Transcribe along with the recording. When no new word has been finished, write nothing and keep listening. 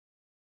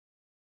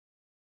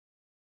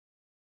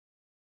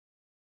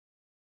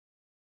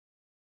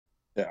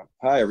Yeah.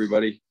 Hi,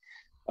 everybody.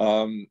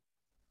 Um,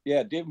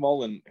 yeah, Dave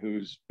Mollen,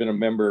 who's been a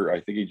member, I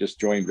think he just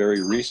joined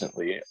very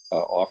recently,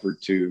 offered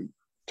to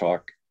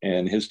talk,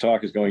 and his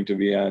talk is going to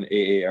be on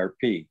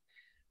AARP.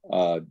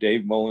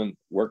 Dave Mollen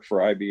worked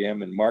for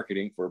IBM in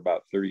marketing for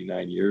about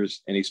 39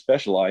 years, and he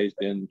specialized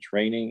in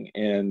training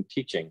and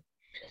teaching,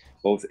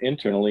 both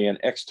internally and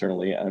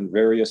externally, on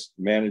various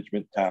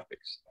management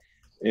topics.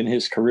 In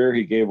his career,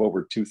 he gave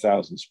over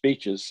 2,000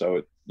 speeches,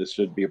 so this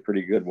should be a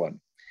pretty good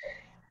one.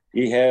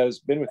 He has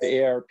been with the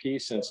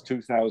AARP since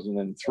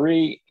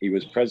 2003. He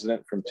was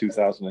president from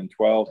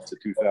 2012 to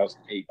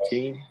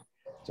 2018,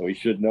 so he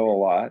should know a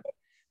lot.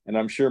 And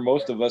I'm sure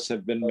most of us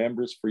have been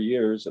members for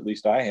years, at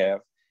least I have,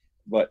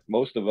 but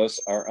most of us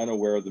are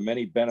unaware of the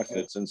many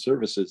benefits and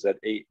services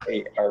that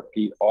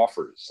AARP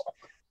offers.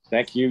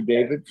 Thank you,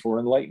 David, for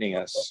enlightening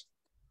us.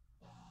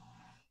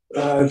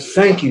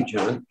 Thank you,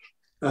 John.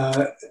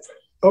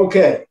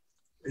 Okay,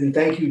 and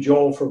thank you,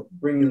 Joel, for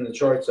bringing the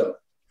charts up.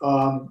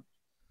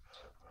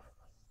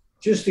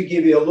 Just to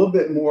give you a little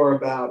bit more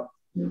about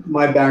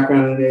my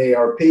background in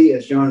AARP,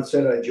 as John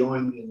said, I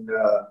joined in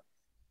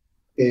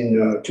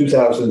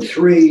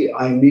 2003.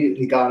 I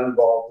immediately got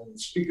involved in the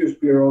Speakers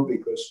Bureau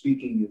because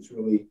speaking is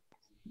really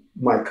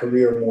my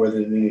career more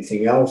than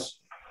anything else.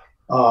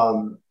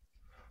 And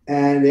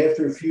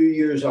after a few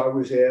years, I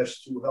was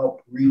asked to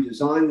help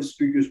redesign the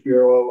Speakers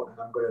Bureau, and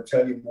I'm going to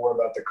tell you more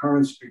about the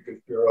current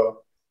Speakers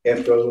Bureau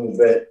after a little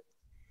bit.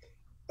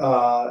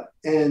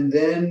 And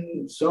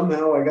then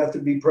somehow I got to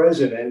be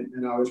president,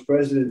 and I was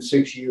president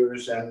 6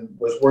 years and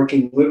was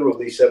working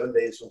literally 7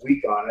 days a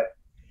week on it.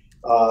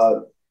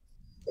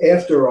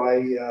 After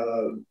I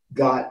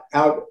got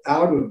out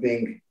of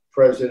being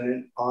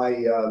president,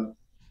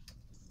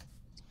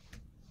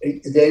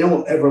 they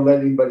don't ever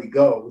let anybody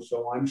go.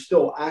 So I'm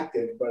still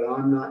active, but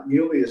I'm not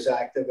nearly as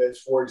active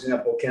as, for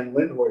example, Ken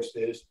Lindhorst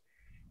is.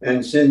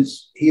 And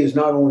since he is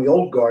not only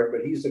old guard,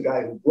 but he's the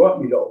guy who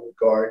brought me to old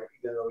guard,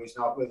 even though he's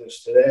not with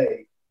us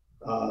today,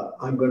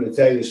 I'm going to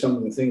tell you some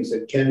of the things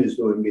that Ken is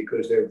doing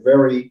because they're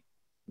very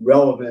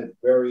relevant,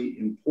 very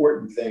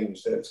important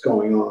things that's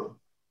going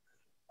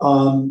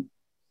on.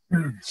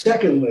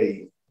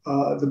 Secondly,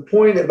 the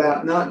point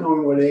about not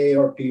knowing what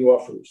AARP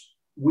offers.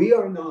 We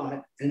are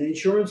not an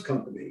insurance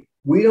company.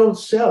 We don't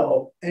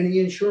sell any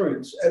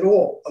insurance at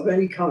all of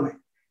any kind.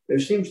 There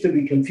seems to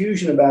be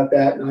confusion about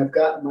that, and I've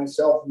gotten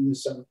myself into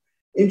some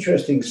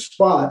interesting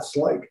spots,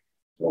 like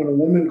when a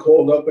woman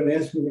called up and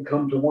asked me to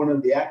come to one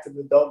of the active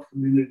adult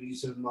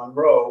communities in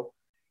Monroe,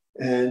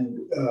 and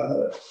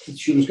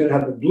she was going to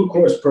have a Blue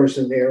Cross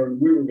person there, and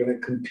we were going to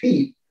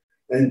compete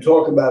and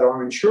talk about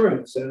our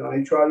insurance. And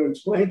I tried to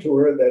explain to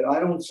her that I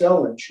don't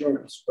sell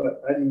insurance,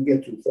 but I didn't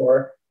get too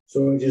far,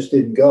 so I just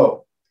didn't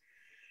go.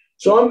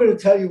 So I'm going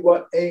to tell you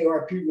what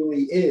AARP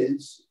really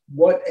is,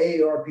 what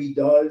AARP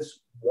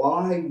does,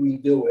 why we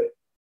do it,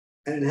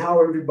 and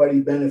how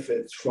everybody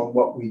benefits from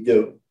what we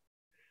do.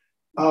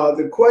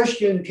 The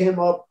question came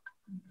up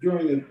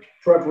during the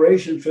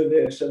preparation for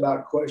this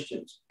about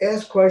questions.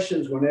 Ask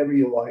questions whenever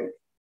you like.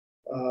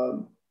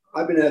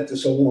 I've been at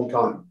this a long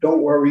time.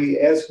 Don't worry.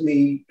 Ask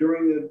me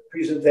during the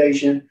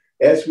presentation.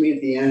 Ask me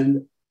at the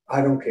end.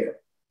 I don't care.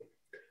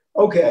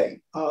 Okay.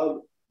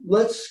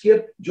 Let's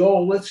skip,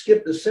 Joel, let's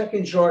skip the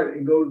second chart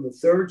and go to the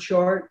third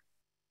chart.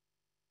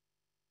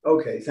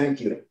 Okay,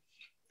 thank you.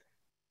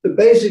 The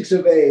basics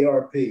of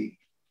AARP.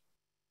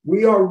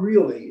 We are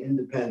really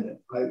independent.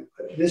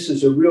 This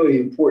is a really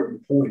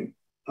important point.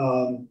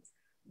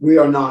 We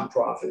are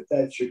nonprofit,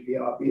 that should be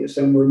obvious,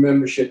 and we're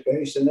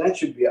membership-based, and that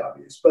should be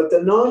obvious. But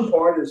the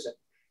nonpartisan,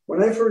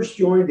 when I first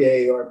joined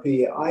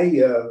AARP,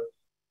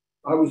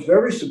 I was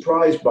very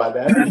surprised by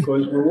that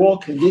because we're all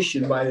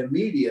conditioned by the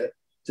media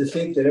to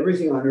think that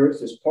everything on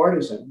earth is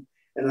partisan.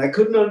 And I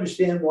couldn't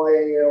understand why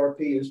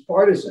AARP is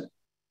partisan.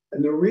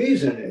 And the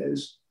reason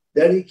is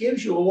that it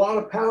gives you a lot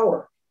of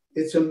power.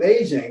 It's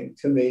amazing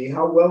to me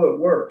how well it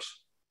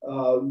works.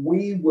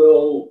 We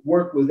will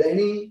work with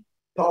any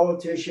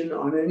politician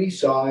on any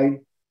side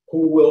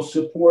who will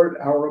support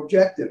our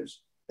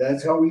objectives.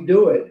 That's how we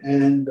do it.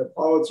 And the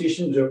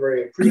politicians are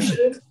very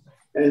appreciative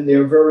and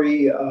they're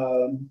very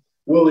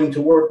willing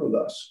to work with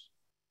us.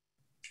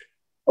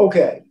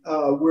 Okay,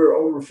 we're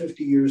over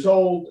 50 years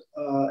old,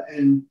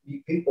 and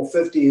people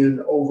 50 and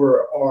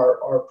over are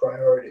our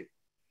priority.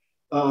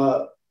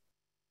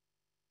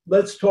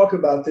 Let's talk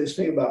about this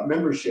thing about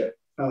membership.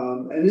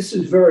 And this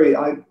is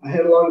I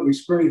had a lot of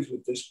experience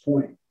with this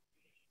point.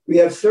 We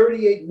have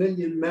 38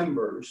 million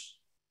members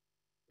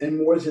and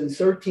more than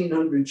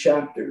 1,300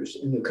 chapters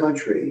in the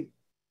country,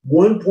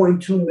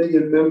 1.2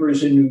 million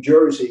members in New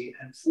Jersey,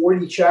 and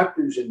 40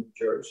 chapters in New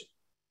Jersey.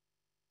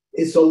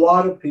 It's a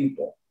lot of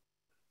people.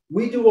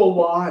 We do a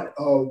lot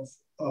of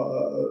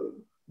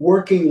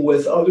working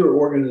with other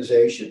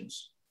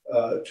organizations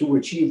to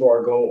achieve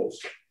our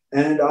goals.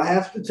 And I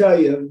have to tell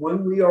you,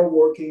 when we are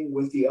working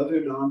with the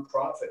other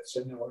nonprofits,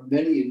 and there are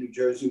many in New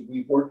Jersey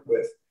we've worked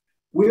with,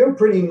 we are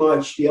pretty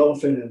much the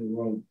elephant in the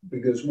room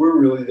because we're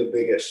really the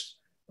biggest.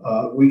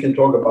 We can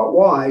talk about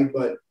why,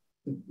 but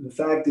the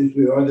fact is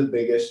we are the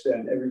biggest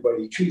and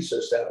everybody treats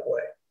us that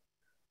way.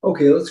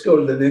 Okay, let's go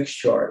to the next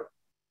chart.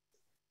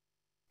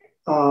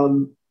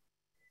 The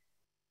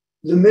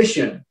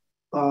mission,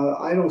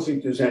 I don't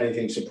think there's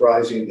anything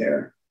surprising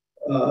there.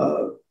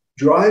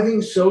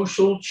 Driving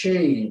social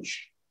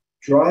change,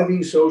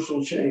 driving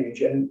social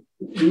change. And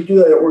we do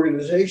that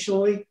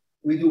organizationally,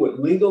 we do it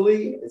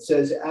legally. It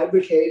says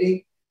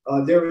advocating.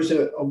 There is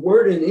a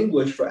word in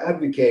English for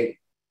advocating.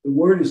 The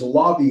word is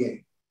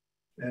lobbying.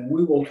 And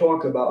we will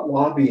talk about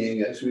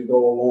lobbying as we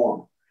go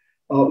along.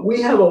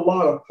 We have a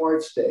lot of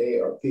parts to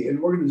AARP. An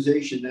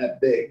organization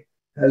that big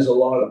has a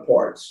lot of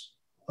parts.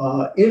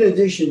 In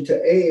addition to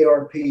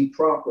AARP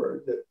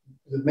proper,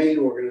 the main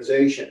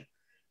organization,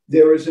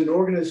 there is an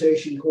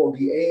organization called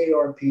the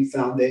AARP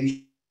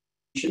Foundation,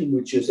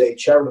 which is a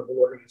charitable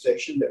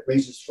organization that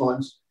raises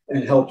funds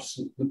and helps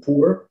the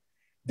poor.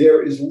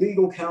 There is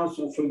Legal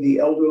Counsel for the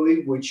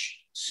Elderly,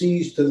 which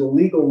sees to the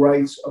legal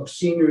rights of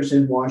seniors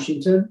in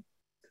Washington.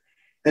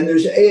 And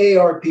there's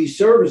AARP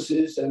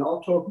Services, and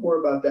I'll talk more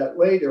about that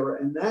later.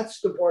 And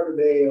that's the part of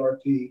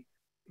AARP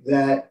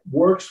that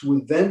works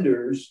with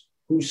vendors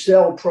who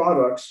sell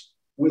products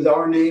with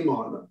our name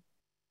on them.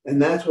 And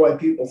that's why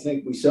people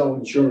think we sell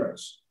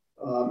insurance.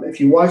 If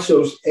you watch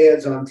those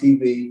ads on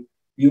TV,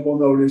 you will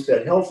notice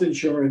that health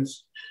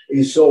insurance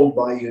is sold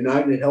by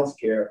United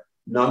Healthcare,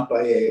 not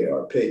by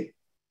AARP.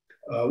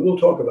 We'll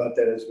talk about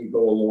that as we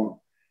go along.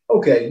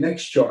 Okay,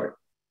 next chart.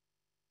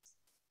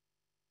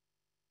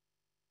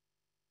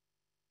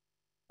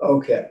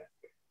 Okay.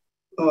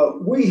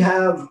 We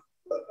have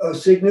a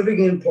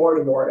significant part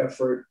of our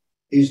effort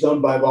is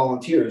done by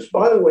volunteers.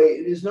 By the way,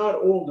 it is not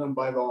all done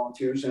by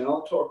volunteers, and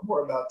I'll talk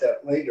more about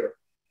that later.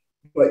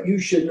 But you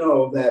should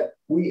know that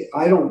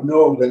I don't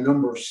know the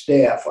number of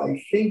staff.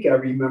 I think I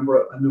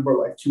remember a number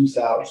like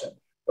 2,000,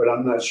 but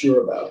I'm not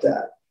sure about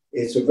that.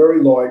 It's a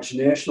very large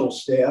national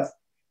staff.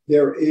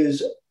 There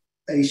is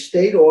a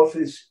state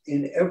office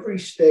in every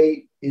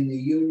state in the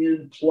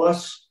union,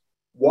 plus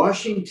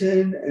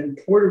Washington and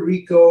Puerto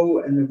Rico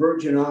and the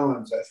Virgin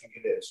Islands, I think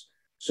it is.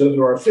 So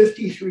there are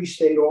 53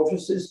 state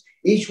offices.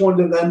 Each one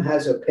of them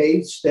has a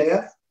paid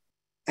staff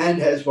and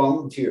has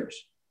volunteers.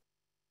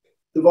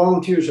 The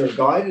volunteers are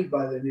guided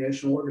by the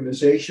national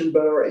organization,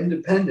 but are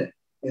independent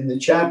in the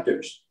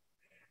chapters.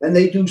 And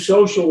they do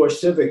social or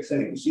civic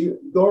things. You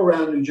go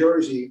around New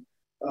Jersey,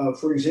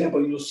 for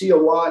example, you'll see a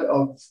lot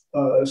of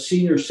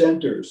senior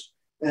centers,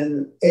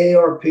 and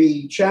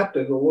AARP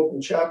chapter, the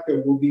local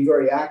chapter, will be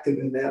very active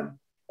in them,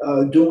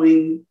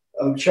 doing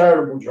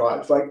charitable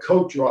drives like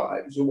coat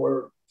drives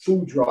or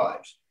food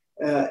drives.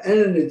 And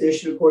in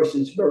addition, of course,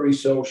 it's very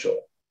social.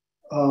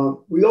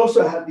 We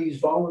also have these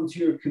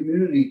volunteer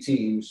community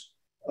teams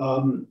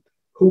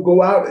who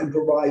go out and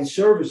provide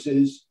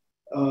services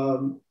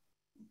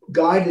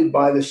guided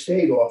by the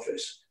state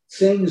office.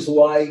 Things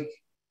like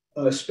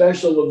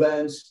special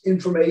events,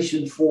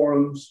 information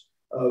forums,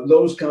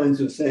 those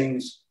kinds of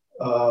things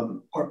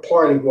are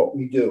part of what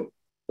we do.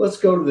 Let's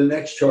go to the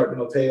next chart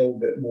and I'll tell you a little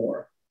bit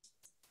more.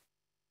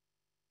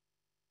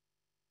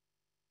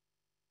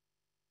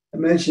 I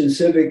mentioned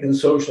civic and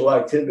social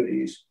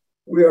activities.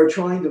 We are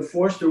trying to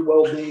foster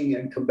well-being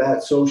and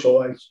combat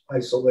social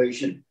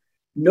isolation.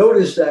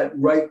 Notice that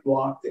right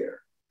block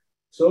there.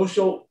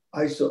 Social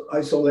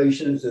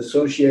isolation is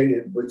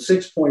associated with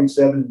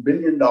 $6.7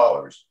 billion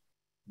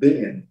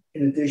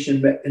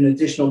in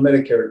additional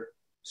Medicare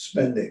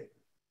spending.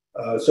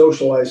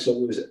 Social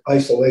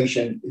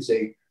isolation is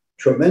a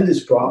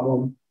tremendous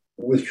problem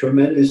with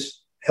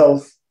tremendous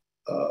health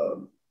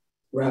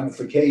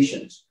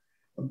ramifications.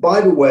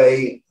 By the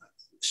way,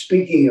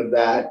 speaking of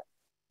that,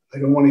 I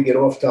don't want to get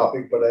off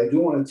topic, but I do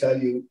want to tell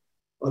you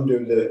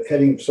under the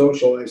heading of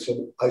social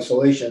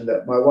isolation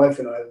that my wife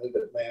and I live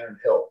at Lantern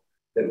Hill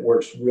that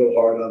works real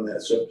hard on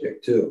that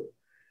subject too.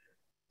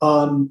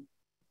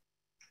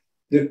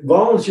 The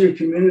volunteer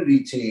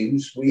community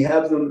teams, we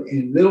have them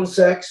in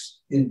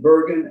Middlesex, in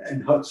Bergen,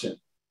 and Hudson.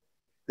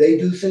 They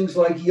do things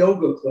like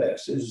yoga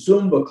classes,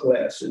 Zumba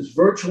classes,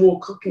 virtual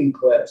cooking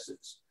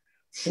classes,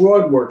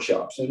 fraud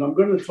workshops. And I'm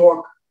going to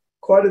talk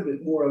quite a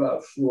bit more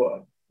about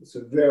fraud. It's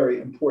a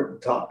very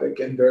important topic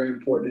and very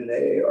important in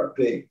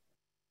AARP.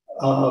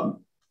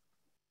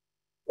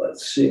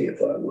 Let's see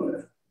if I want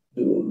to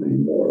do a little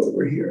more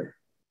over here.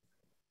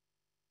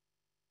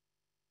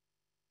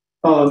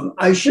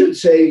 I should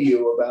say to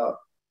you about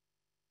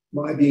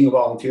my being a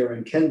volunteer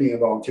and Ken being a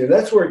volunteer.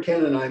 That's where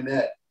Ken and I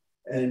met.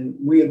 And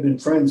we have been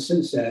friends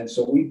since then.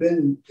 So we've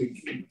been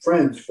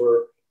friends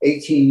for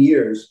 18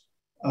 years.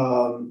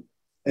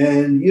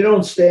 And you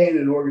don't stay in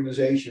an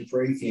organization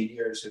for 18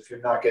 years if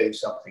you're not getting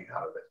something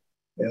out of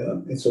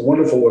it. It's a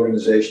wonderful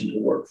organization to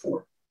work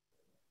for.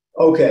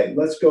 Okay,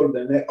 let's go to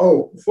the next.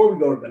 Oh, before we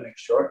go to the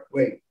next chart,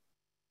 wait.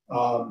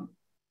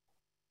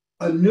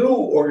 A new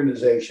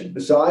organization,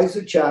 besides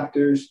the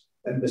chapters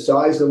and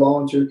besides the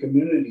volunteer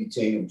community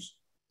teams,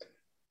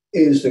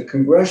 is the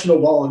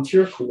Congressional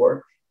Volunteer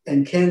Corps,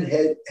 and Ken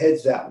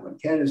heads that one.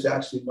 Ken is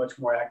actually much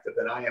more active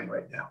than I am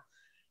right now.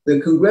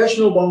 The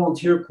Congressional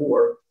Volunteer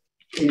Corps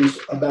is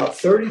about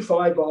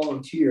 35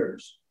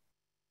 volunteers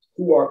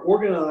who are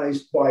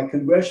organized by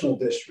congressional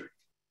district.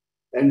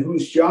 and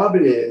whose job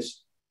it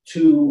is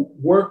to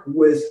work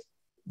with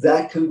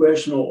that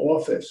congressional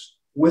office,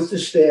 with the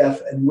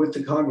staff and with the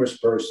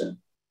congressperson,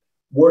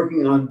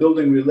 working on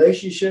building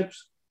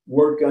relationships,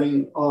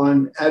 working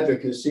on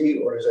advocacy,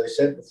 or as I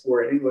said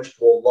before in English,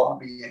 called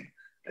lobbying,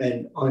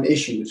 and on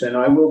issues. And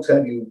I will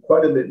tell you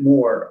quite a bit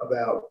more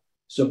about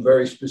some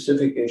very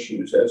specific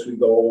issues as we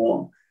go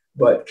along.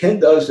 But Ken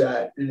does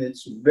that, and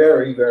it's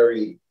very,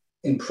 very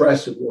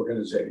impressive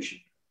organization.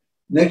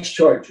 Next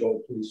chart,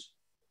 Joel, please.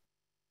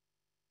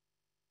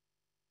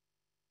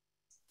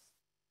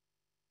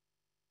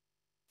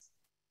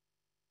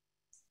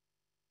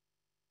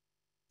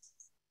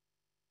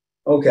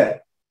 Okay.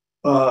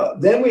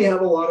 Then we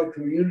have a lot of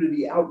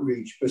community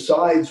outreach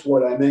besides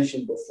what I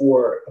mentioned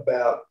before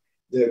about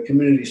the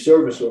community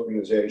service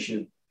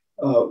organization.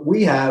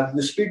 We have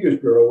the Speakers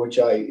Bureau, which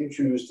I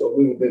introduced a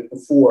little bit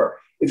before.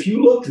 If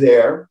you look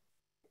there,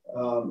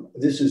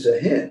 this is a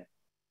hint.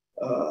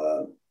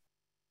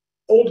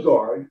 Old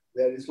Guard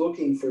that is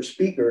looking for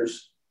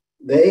speakers,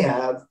 they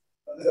have,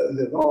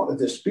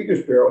 the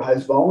Speakers Bureau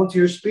has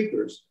volunteer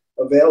speakers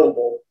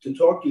available to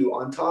talk to you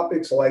on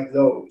topics like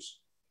those.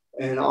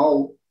 And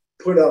I'll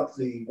put up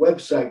the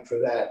website for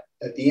that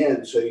at the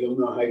end so you'll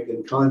know how you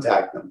can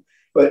contact them.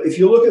 But if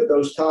you look at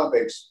those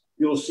topics,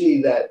 you'll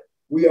see that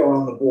we are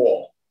on the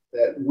ball,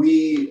 that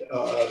we,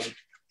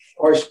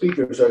 our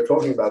speakers are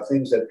talking about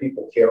things that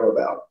people care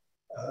about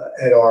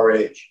at our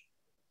age.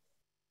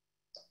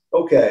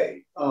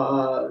 Okay,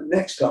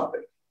 next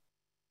topic.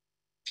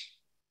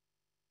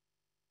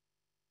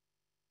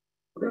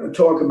 We're going to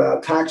talk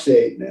about tax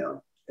aid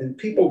now, and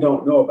people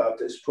don't know about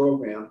this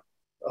program.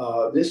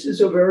 This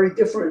is a very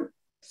different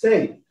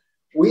thing.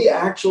 We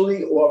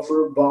actually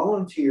offer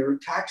volunteer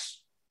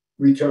tax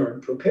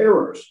return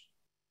preparers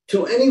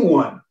to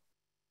anyone.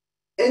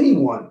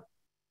 Anyone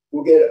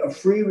will get a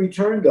free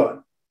return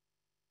done.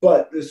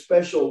 But the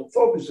special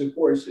focus, of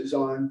course, is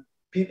on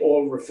people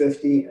over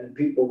 50 and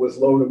people with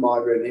low to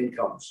moderate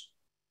incomes.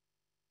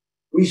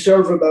 We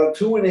serve about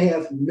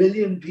 2.5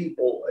 million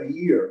people a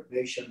year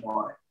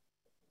nationwide.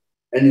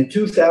 And in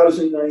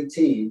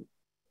 2019,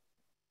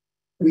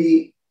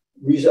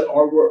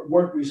 our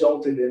work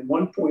resulted in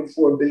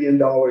 $1.4 billion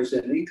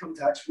in income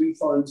tax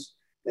refunds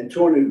and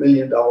 $200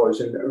 million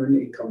in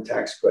earned income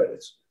tax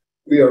credits.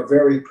 We are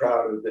very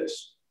proud of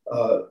this.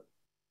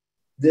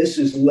 This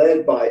is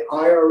led by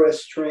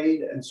IRS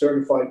trained and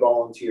certified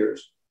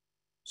volunteers.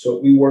 So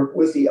we work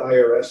with the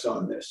IRS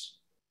on this.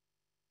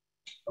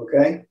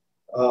 Okay,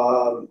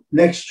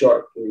 next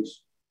chart,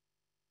 please.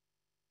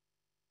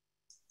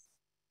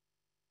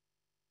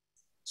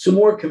 Some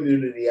more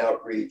community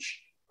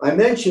outreach. I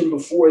mentioned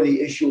before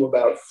the issue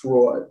about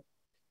fraud,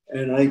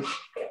 and I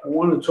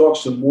want to talk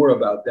some more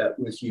about that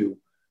with you.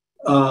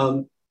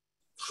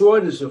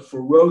 Fraud is a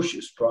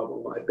ferocious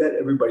problem. I bet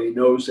everybody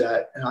knows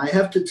that. And I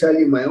have to tell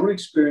you my own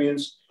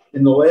experience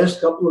in the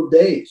last couple of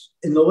days.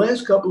 In the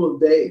last couple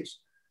of days,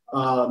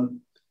 I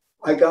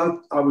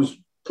was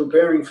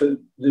preparing for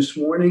this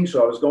morning,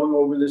 so I was going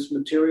over this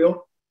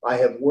material. I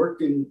have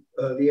worked in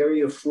the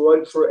area of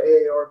fraud for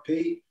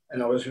AARP,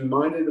 and I was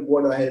reminded of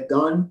what I had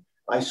done.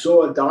 I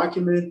saw a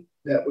document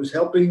that was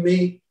helping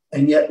me,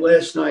 and yet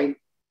last night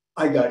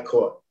I got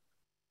caught.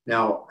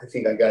 Now, I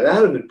think I got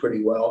out of it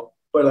pretty well,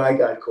 but I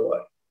got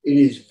caught. It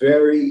is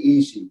very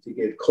easy to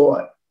get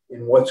caught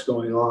in what's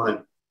going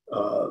on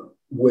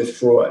with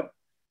fraud.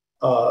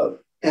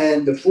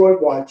 And the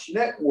Fraud Watch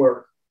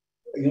Network,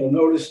 you'll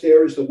notice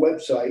there is the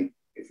website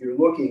if you're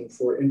looking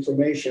for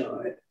information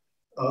on it.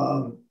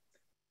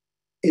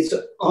 It's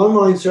an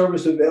online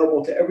service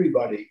available to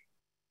everybody.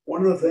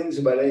 One of the things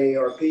about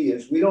AARP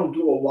is we don't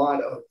do a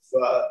lot of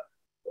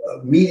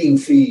meeting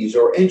fees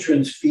or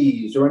entrance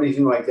fees or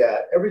anything like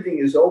that. Everything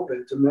is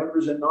open to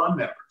members and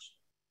non-members.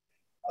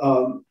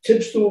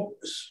 Tips to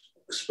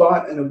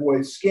spot and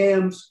avoid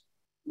scams,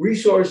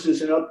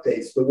 resources and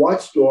updates. The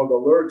watchdog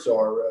alerts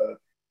are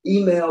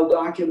email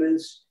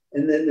documents,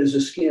 and then there's a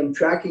scam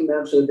tracking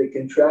map so that they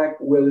can track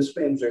where the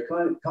spams are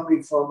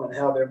coming from and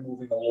how they're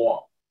moving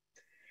along.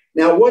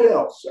 Now, what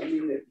else? I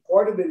mean,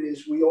 part of it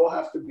is we all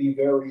have to be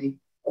very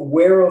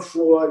aware of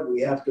fraud.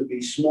 We have to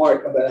be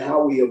smart about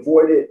how we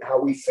avoid it, how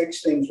we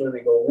fix things when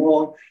they go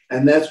wrong.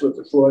 And that's what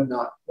the Fraud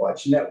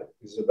Watch Network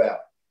is about.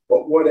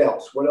 But what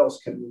else? What else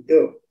can we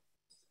do?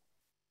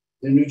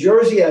 The New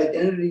Jersey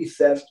Identity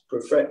Theft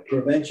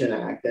Prevention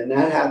Act, and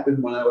that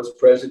happened when I was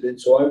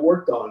president, so I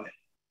worked on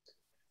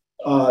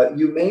it.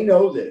 You may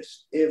know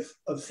this. If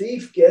a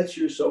thief gets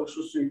your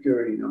social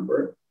security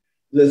number,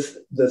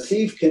 the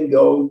thief can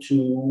go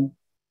to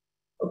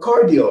a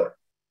car dealer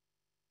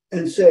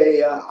and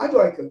say, I'd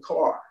like a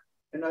car,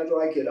 and I'd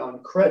like it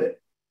on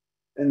credit.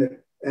 And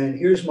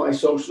here's my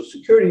social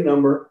security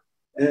number,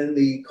 and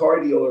the car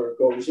dealer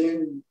goes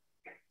in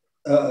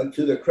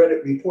to the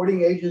credit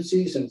reporting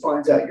agencies and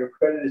finds out your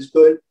credit is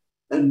good.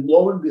 And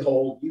lo and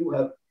behold, you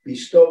have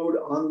bestowed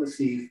on the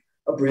thief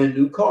a brand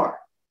new car.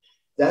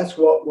 That's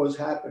what was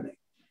happening.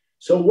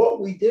 So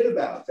what we did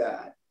about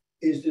that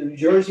is the New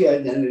Jersey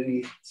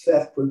Identity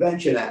Theft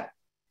Prevention Act.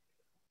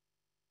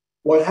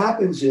 what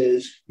happens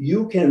is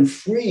you can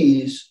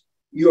freeze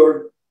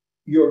your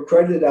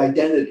credit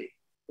identity,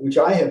 which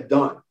I have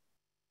done.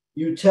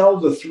 You tell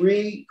the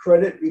 3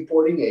 credit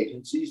reporting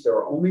agencies, there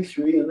are only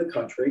 3 in the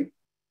country,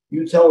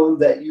 you tell them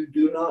that you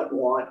do not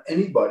want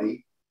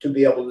anybody to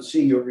be able to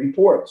see your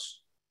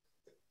reports.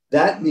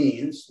 That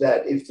means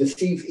that if the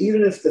thief,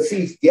 even if the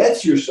thief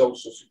gets your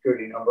social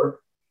security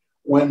number,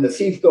 when the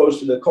thief goes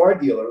to the car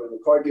dealer and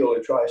the car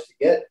dealer tries to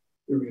get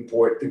the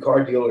report, the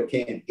car dealer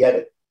can't get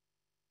it.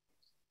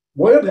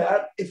 What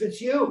about if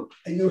it's you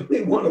and you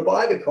really want to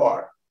buy the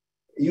car?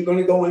 Are you going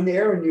to go in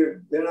there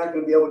and they're not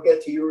going to be able to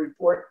get to your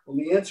report? Well,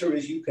 the answer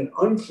is you can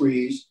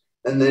unfreeze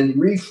and then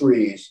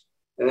refreeze.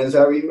 And as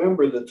I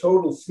remember, the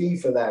total fee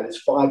for that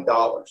is $5.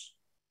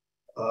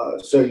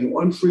 So you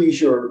unfreeze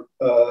your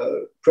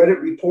credit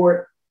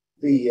report,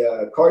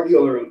 the car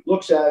dealer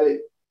looks at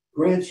it,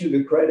 grants you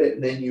the credit,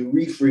 and then you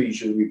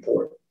refreeze your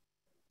report.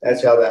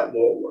 That's how that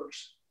law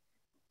works.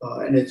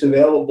 And it's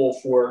available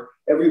for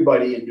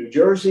everybody in New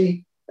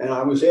Jersey. And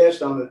I was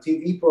asked on the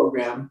TV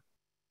program,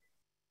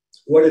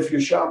 what if you're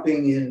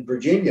shopping in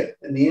Virginia?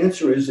 And the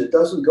answer is it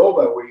doesn't go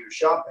by where you're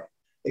shopping.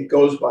 It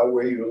goes by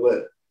where you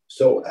live.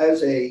 So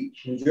as a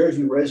New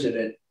Jersey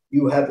resident,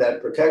 you have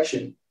that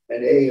protection,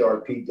 and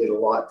AARP did a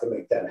lot to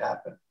make that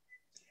happen.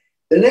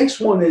 The next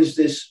one is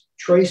this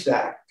Trace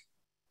Act.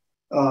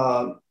 We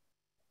all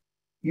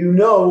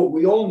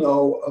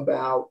know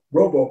about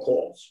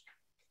robocalls,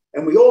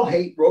 and we all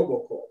hate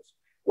robocalls.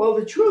 Well,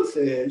 the truth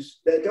is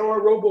that there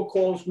are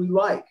robocalls we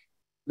like.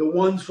 The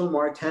ones from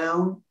our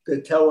town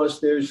that tell us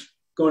there's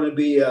going to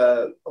be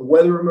a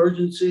weather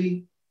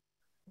emergency.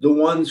 The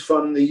ones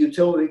from the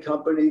utility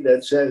company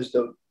that says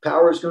the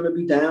power is going to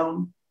be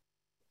down.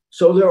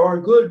 So there are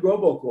good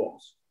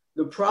robocalls.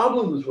 The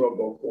problem with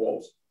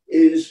robocalls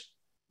is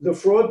the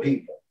fraud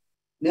people.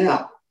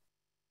 Now,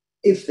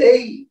 if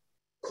they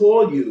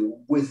call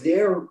you with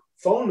their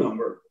phone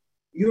number,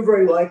 you're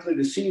very likely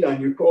to see it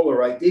on your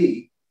caller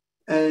ID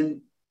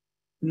and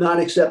not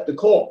accept the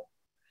call.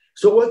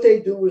 So what they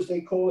do is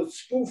they call it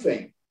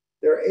spoofing.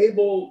 They're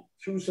able,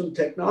 through some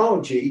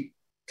technology,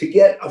 to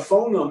get a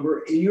phone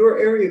number in your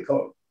area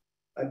code.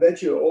 I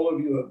bet you all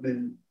of you have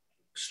been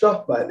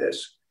stuck by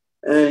this.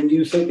 And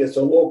you think it's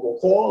a local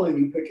call and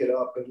you pick it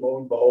up, and lo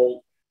and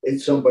behold,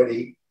 it's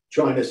somebody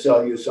trying to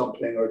sell you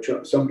something or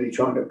somebody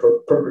trying to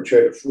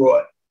perpetrate a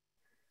fraud.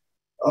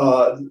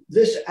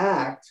 This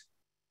act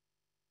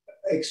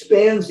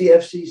expands the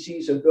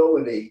FCC's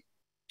ability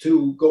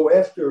to go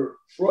after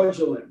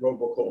fraudulent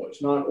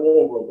robocallers, not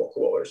all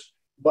robocallers,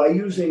 by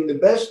using the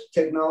best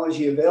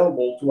technology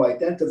available to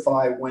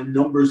identify when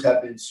numbers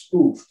have been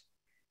spoofed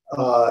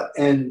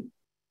and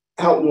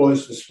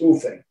outlaws the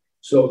spoofing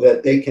so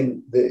that they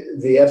can,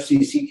 the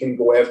FCC can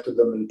go after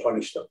them and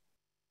punish them.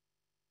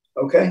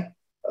 Okay,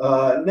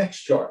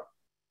 next chart.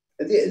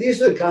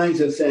 These are the kinds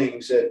of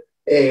things that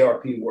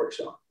AARP works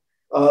on.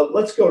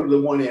 Let's go to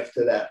the one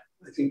after that.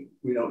 I think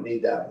we don't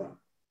need that one.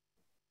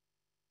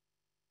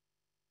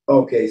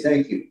 Okay,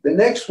 thank you. The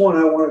next one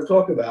I want to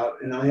talk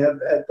about, and I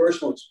have had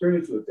personal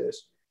experience with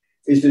this,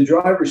 is the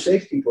driver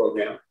safety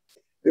program.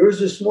 There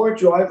is a smart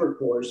driver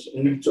course,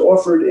 and it's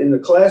offered in the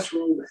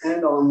classroom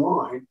and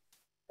online.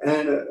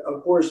 And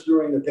of course,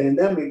 during the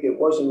pandemic, it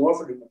wasn't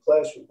offered in the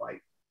classroom. I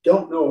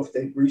don't know if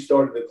they've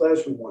restarted the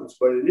classroom once,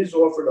 but it is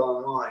offered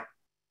online.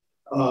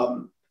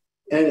 And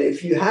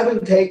if you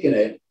haven't taken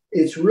it,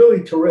 it's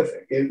really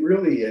terrific. It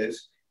really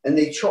is. And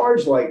they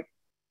charge like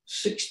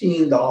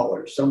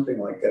 $16, something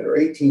like that, or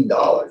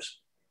 $18.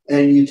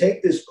 And you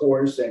take this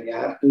course and you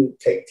have to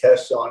take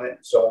tests on it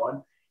and so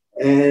on.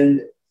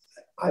 And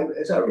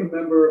as I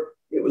remember,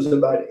 it was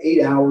about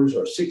 8 hours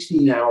or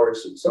 16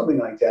 hours, something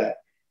like that.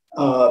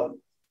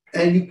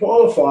 And you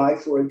qualify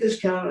for a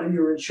discount on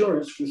your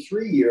insurance for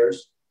 3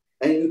 years,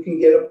 and you can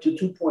get up to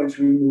 2 points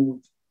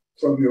removed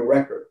from your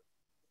record.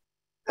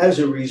 As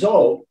a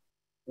result,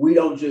 we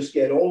don't just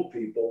get old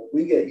people,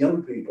 we get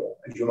young people,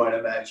 as you might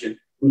imagine,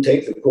 who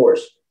take the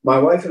course. My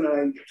wife and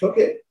I took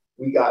it.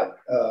 We got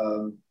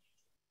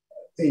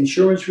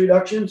insurance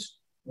reductions.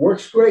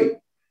 Works great.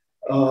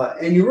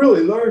 And you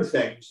really learn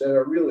things that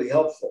are really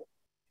helpful.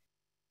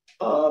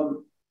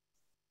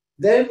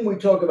 Then we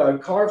talk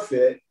about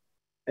CarFit.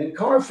 And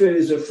CarFit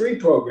is a free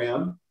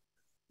program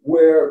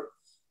where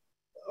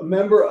a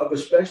member of a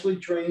specially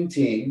trained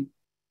team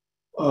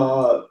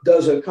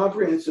does a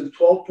comprehensive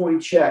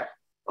 12-point check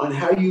on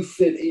how you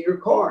fit in your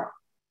car.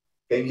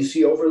 Can you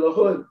see over the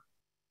hood?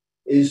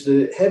 Is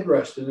the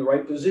headrest in the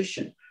right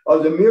position? Are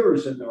the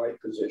mirrors in the right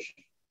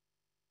position?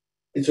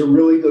 It's a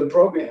really good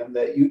program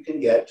that you can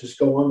get. Just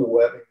go on the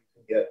web and you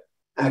can get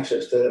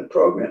access to that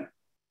program.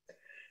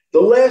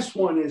 The last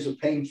one is a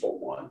painful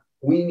one.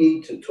 We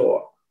need to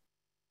talk.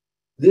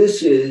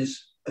 This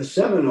is a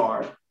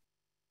seminar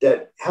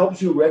that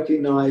helps you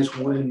recognize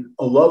when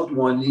a loved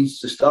one needs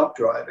to stop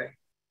driving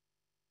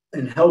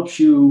and helps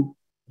you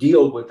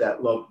deal with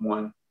that loved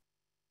one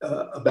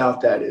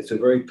about that. It's a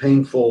very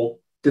painful,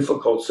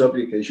 difficult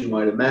subject, as you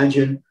might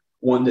imagine,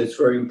 one that's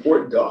very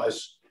important to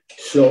us.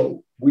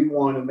 So we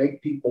want to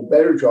make people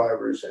better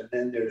drivers, and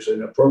then there's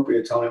an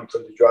appropriate time for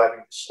the driving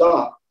to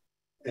stop.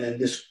 And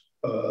this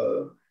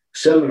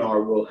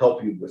seminar will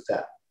help you with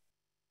that.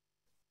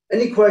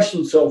 Any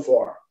questions so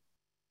far?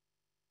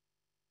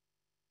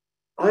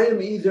 I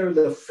am either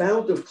the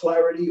fount of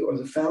clarity or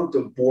the fount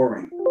of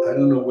boring. I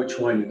don't know which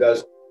one. You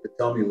guys will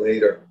tell me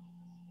later.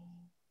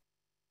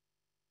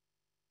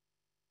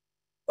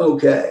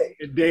 Okay.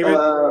 David?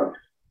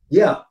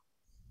 Yeah.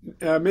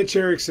 Mitch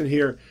Erickson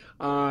here.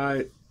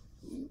 I'm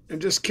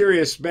just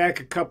curious, back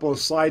a couple of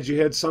slides, you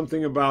had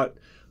something about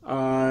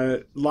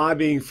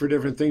lobbying for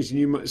different things, and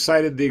you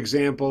cited the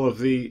example of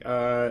the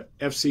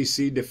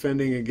FCC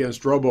defending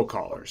against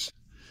robocallers.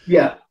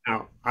 Yeah.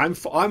 Now,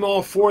 I'm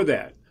all for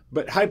that.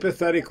 But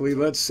hypothetically,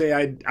 let's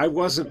say I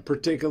wasn't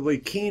particularly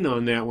keen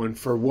on that one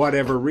for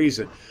whatever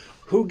reason.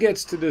 Who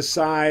gets to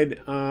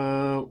decide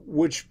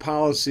which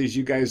policies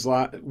you guys,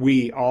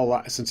 we all,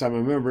 since I'm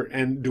a member,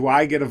 and do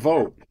I get a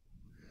vote?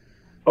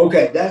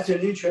 Okay, that's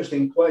an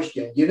interesting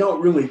question. You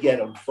don't really get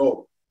a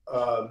vote.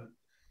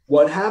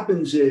 What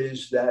happens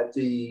is that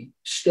the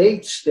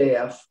state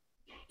staff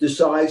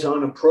decides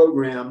on a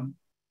program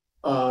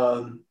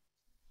of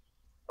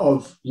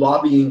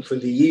lobbying for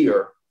the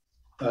year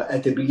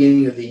at the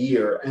beginning of the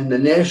year, and the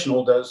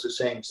national does the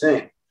same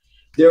thing.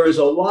 There is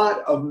a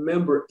lot of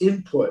member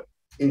input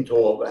into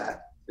all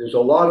that. There's a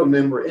lot of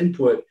member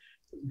input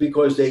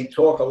because they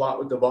talk a lot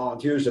with the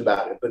volunteers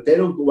about it, but they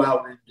don't go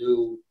out and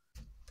do,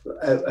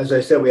 as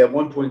I said, we have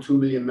 1.2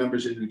 million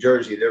members in New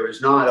Jersey. There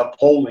is not a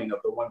polling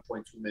of the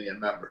 1.2 million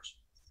members.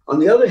 On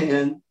the other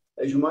hand,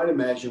 as you might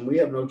imagine, we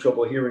have no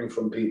trouble hearing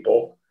from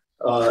people.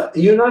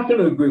 You're not going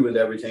to agree with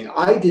everything.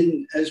 I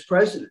didn't as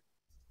president.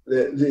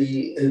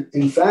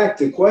 In fact,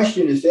 the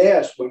question is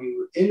asked when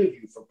you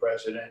interview for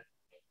president,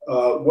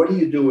 what do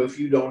you do if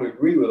you don't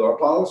agree with our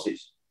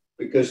policies?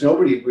 Because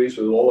nobody agrees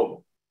with all of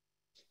them.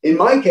 In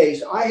my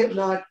case, I have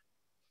not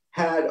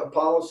had a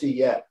policy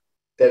yet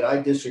that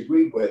I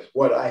disagreed with.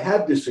 What I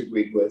have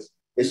disagreed with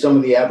is some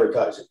of the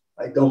advertising.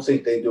 I don't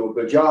think they do a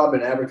good job,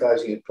 and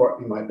advertising is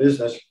partly my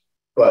business,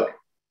 but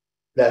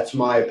that's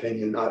my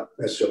opinion, not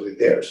necessarily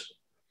theirs.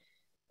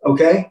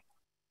 Okay?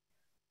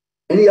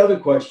 Any other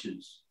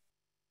questions?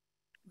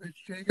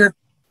 Rich Jager.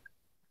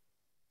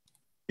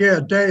 Yeah,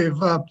 Dave,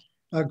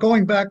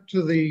 going back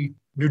to the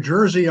New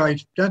Jersey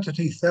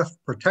Identity Theft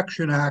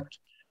Protection Act,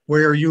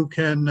 where you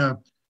can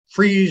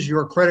freeze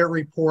your credit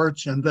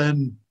reports and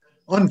then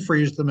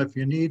unfreeze them if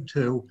you need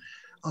to.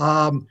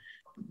 I'm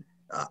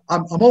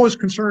always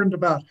concerned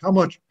about how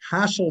much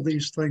hassle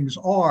these things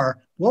are.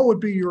 What would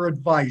be your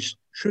advice?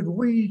 Should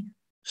we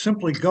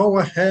simply go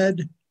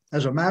ahead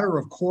as a matter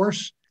of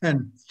course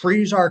and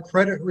freeze our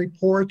credit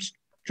reports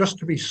just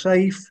to be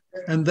safe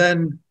and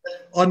then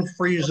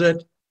unfreeze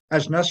it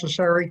as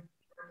necessary?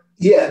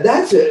 Yeah,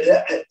 that's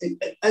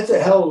a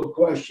hell of a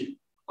question.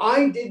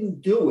 I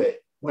didn't do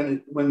it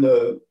when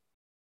the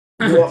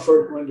law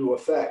first went into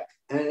effect.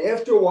 And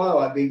after a while,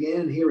 I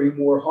began hearing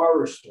more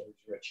horror stories,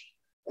 Rich.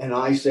 And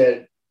I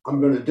said, I'm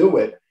going to do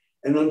it.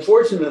 And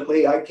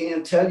unfortunately, I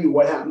can't tell you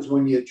what happens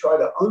when you try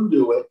to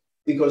undo it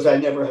because I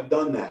never have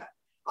done that.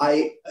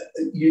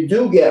 You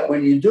do get,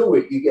 when you do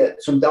it, you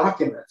get some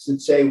documents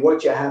that say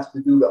what you have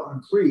to do to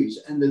unfreeze.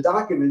 And the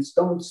documents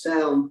don't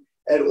sound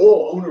at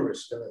all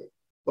onerous to me.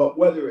 But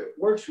whether it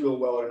works real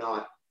well or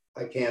not,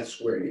 I can't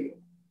swear to you.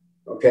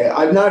 Okay,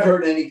 I've not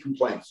heard any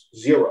complaints,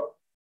 zero.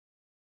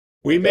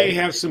 We may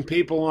have some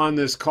people on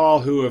this call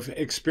who have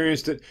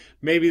experienced it.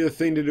 Maybe the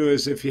thing to do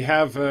is if you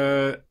have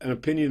an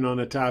opinion on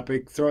a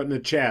topic, throw it in the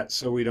chat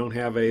so we don't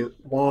have a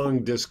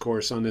long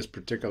discourse on this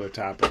particular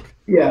topic.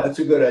 Yeah, that's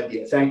a good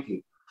idea. Thank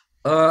you.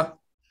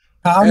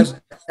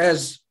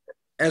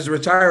 As a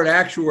retired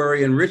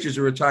actuary, and Rich is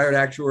a retired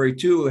actuary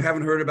too, I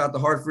haven't heard about the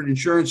Hartford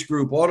Insurance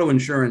Group Auto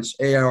Insurance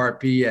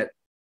AARP yet.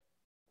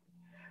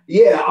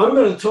 Yeah, I'm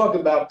going to talk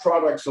about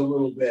products a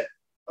little bit.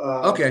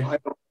 Okay.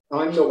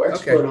 I'm no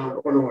expert on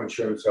auto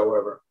insurance,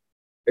 however,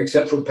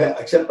 except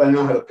I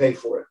know how to pay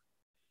for it.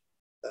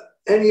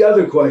 Any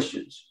other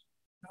questions?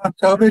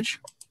 Tovich?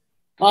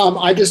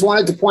 I just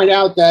wanted to point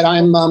out that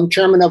I'm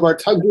chairman of our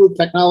TUG group,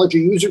 Technology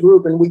User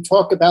Group, and we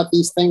talk about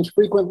these things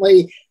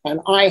frequently. And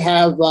I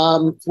have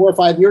 4 or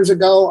 5 years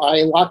ago,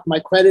 I locked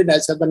my credit,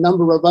 as have a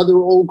number of other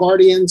old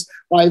guardians.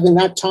 I've in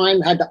that time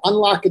had to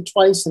unlock it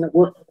twice, and it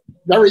worked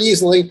very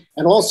easily.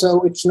 And also,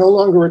 it's no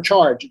longer a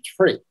charge; it's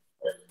free.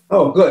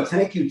 Oh, good.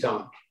 Thank you,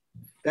 Tom.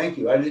 Thank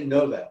you. I didn't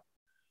know that.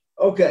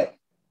 Okay.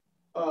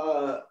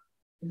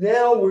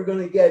 Now we're going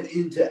to get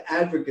into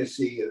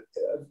advocacy.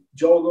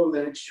 Joel, go to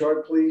the next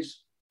chart,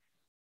 please.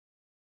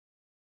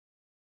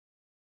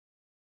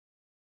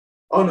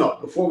 Oh, no.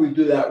 Before we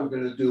do that, we're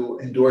going to do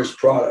endorsed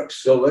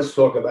products. So let's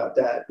talk about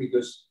that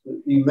because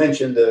you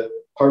mentioned the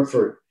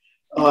Hartford.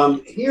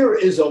 Here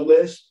is a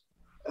list.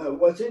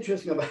 What's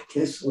interesting about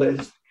this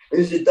list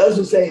is it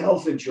doesn't say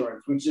health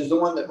insurance, which is the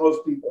one that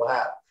most people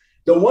have.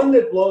 The one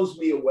that blows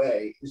me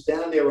away is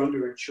down there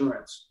under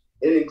insurance.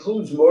 It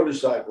includes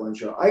motorcycle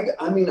insurance.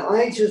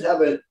 I just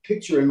have a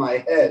picture in my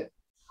head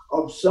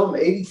of some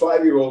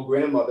 85-year-old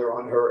grandmother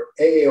on her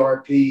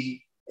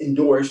AARP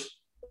endorsed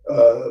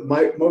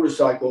my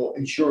motorcycle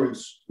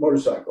insurance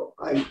motorcycle.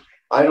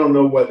 I don't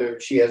know whether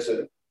she has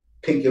a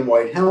pink and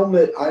white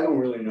helmet. I don't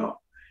really know.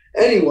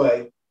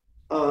 Anyway,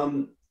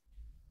 the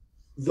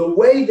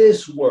way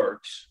this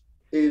works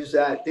is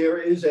that there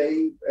is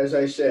as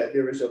I said,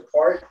 there is a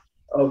part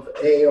of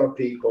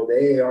AARP called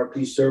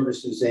AARP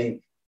Services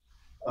Inc.,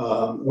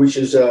 which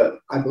is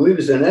I believe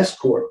is an S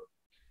corp,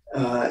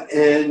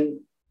 and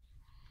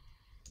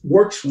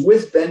works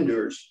with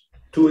vendors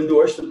to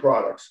endorse the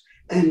products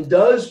and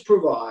does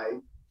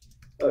provide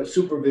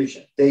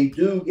supervision. They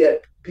do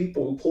get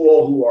people who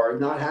call who are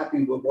not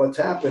happy with what's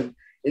happened.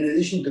 In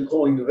addition to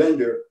calling the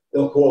vendor,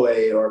 they'll call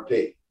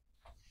AARP.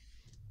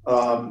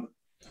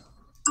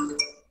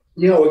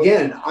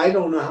 Again, I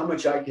don't know how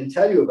much I can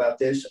tell you about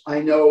this. I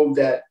know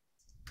that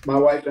my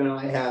wife and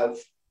I have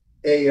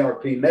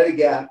AARP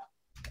Medigap.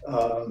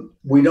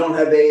 We don't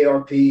have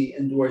AARP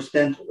endorsed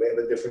dental. We have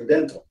a different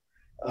dental.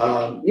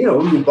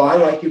 You buy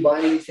like you buy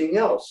anything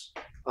else.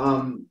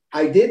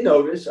 I did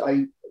notice,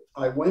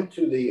 I went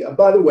to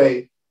by the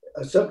way,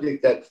 a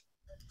subject that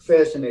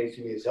fascinates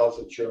me is health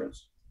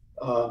insurance.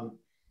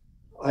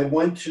 I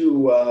went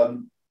to,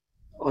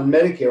 on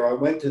Medicare, I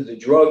went to the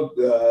drug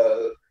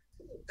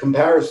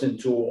comparison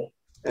tool,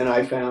 and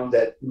I found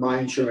that my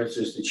insurance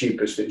is the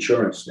cheapest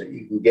insurance that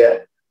you can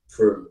get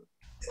for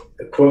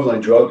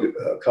equivalent drug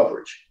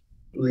coverage,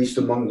 at least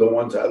among the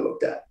ones I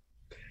looked at.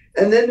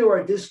 And then there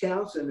are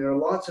discounts, and there are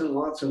lots and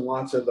lots and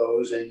lots of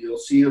those, and you'll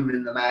see them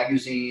in the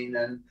magazine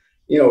and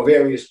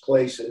various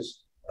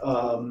places.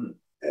 A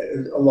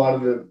lot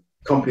of the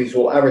companies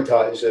will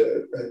advertise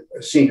a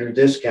senior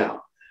discount,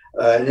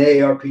 and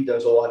AARP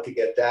does a lot to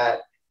get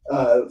that.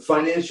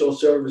 Financial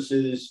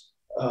services,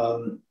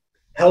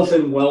 health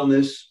and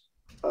wellness.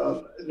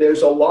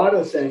 There's a lot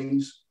of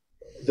things.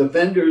 The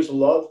vendors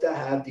love to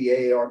have the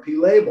AARP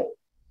label.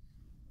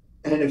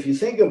 And if you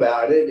think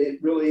about it,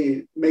 it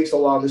really makes a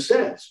lot of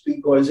sense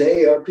because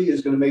AARP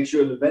is going to make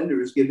sure the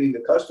vendor is giving the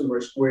customer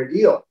a square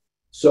deal.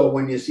 So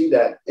when you see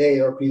that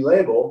AARP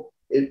label,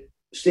 it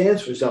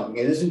stands for something.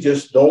 It isn't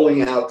just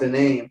doling out the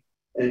name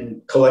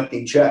and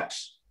collecting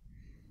checks.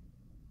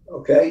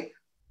 Okay.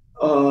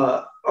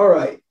 All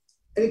right.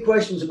 Any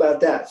questions about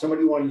that?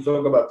 Somebody wanted to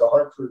talk about the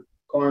Hartford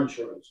car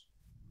insurance.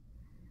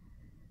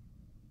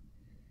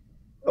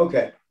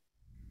 Okay.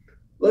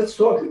 Let's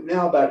talk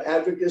now about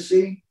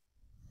advocacy.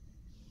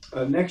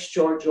 Next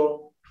chart,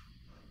 Joel.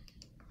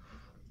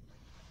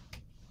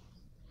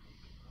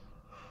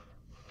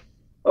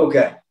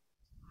 Okay.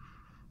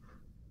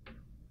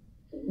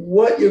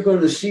 What you're going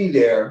to see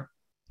there,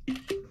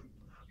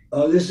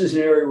 this is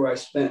an area where I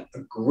spent a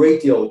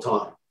great deal of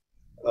time.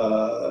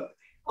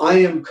 I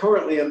am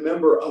currently a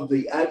member of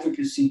the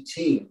advocacy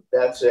team.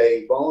 That's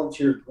a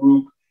volunteer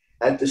group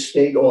at the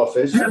state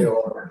office. There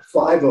are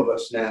 5 of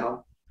us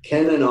now,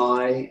 Ken and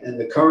I, and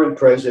the current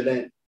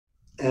president,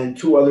 and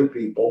 2 other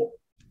people.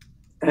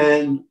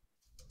 And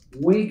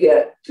we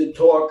get to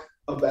talk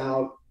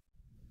about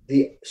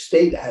the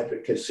state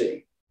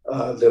advocacy.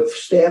 The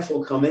staff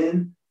will come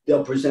in,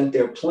 they'll present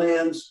their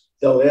plans,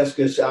 they'll ask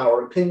us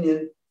our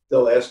opinion,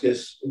 they'll ask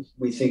us if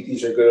we think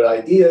these are good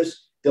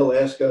ideas, they'll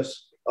ask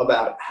us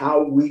about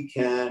how we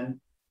can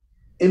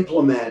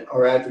implement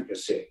our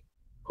advocacy.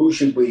 Who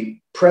should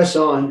we press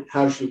on?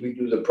 How should we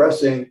do the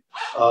pressing?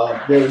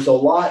 There's a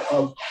lot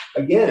of,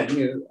 again,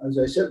 as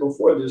I said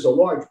before, there's a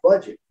large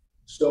budget.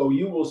 So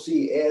you will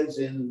see ads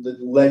in the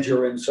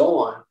Ledger and so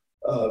on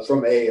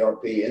from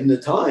AARP, in the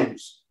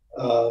Times,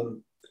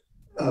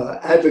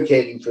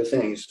 advocating for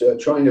things,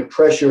 trying to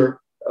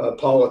pressure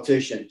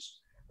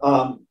politicians.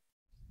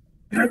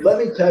 Let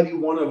me tell you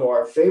one of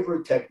our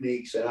favorite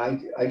techniques, and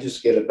I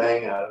just get a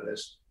bang out of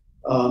this.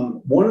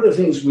 One of the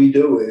things we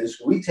do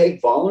is we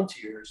take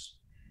volunteers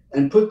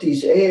and put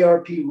these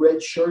AARP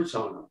red shirts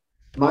on them.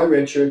 My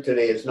red shirt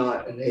today is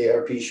not an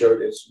AARP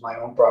shirt, it's my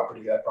own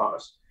property, I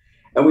promise.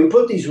 And we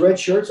put these red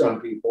shirts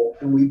on people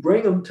and we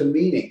bring them to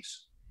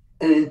meetings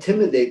and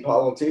intimidate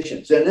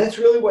politicians. And that's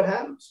really what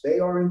happens. They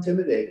are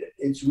intimidated.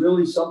 It's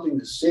really something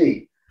to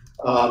see.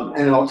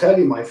 And I'll tell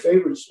you my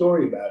favorite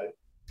story about it.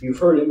 You've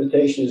heard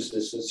imitation is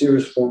the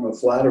sincerest form of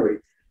flattery.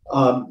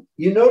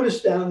 You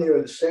notice down there,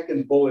 the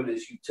second bullet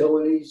is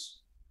utilities.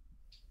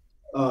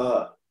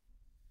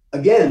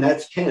 Again,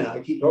 that's Ken. I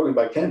keep talking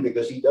about Ken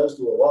because he does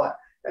do a lot.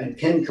 And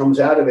Ken comes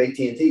out of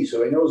AT&T,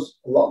 so he knows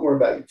a lot more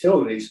about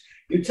utilities.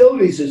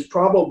 Utilities is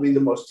probably the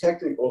most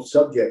technical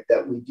subject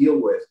that we deal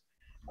with.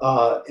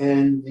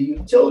 And the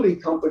utility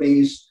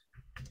companies'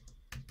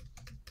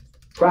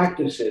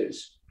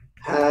 practices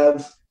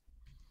I've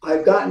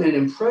gotten an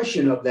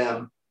impression of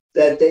them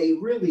that they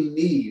really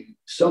need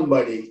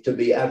somebody to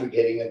be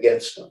advocating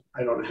against them.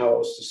 I don't know how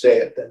else to say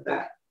it than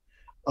that.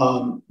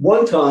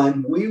 One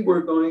time we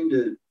were going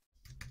to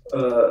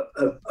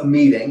a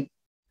meeting.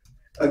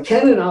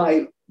 Ken and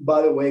I,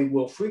 by the way,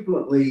 will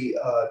frequently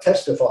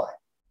testify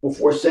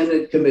before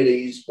Senate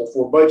committees,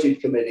 before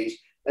budget committees,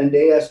 and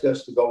they ask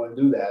us to go and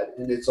do that.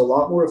 And it's a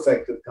lot more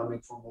effective coming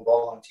from a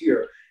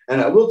volunteer.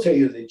 And I will tell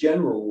you the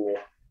general rule,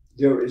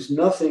 there is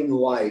nothing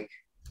like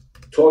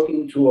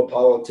talking to a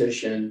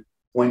politician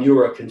when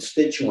you're a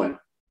constituent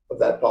of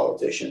that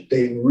politician.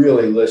 They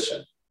really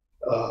listen.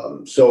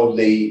 So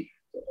the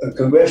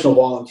Congressional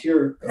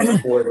Volunteer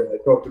Corps that I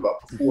talked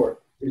about before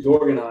is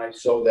organized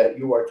so that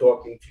you are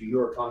talking to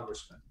your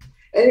congressman.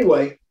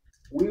 Anyway,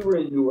 we were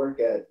in Newark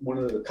at one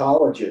of the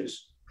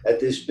colleges at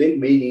this big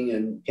meeting,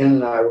 and Ken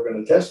and I were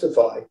going to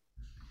testify.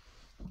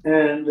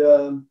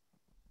 And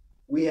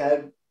we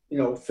had,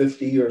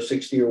 50 or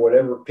 60 or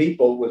whatever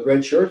people with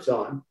red shirts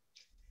on,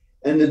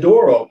 and the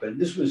door opened.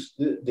 This was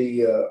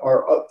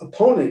our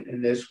opponent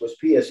in this was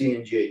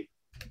PSE&G.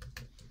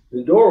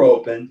 The door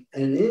opened,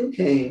 and in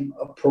came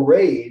a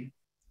parade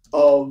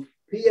of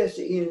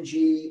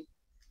PSE&G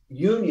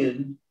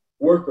union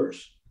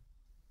workers.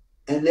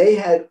 And they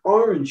had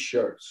orange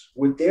shirts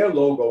with their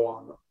logo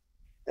on them.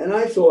 And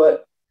I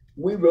thought,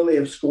 we really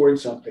have scored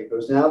something,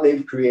 because now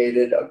they've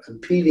created a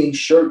competing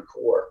shirt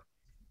corps.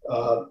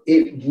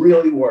 It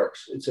really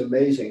works. It's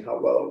amazing how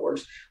well it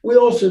works. We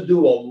also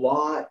do a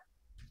lot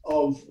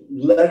of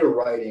letter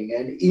writing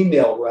and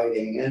email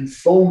writing and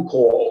phone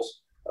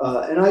calls.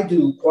 And I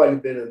do quite a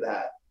bit of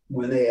that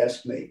when they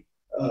ask me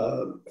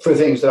for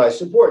things that I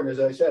support. And as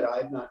I said,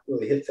 I've not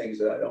really hit things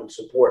that I don't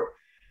support.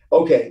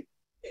 Okay.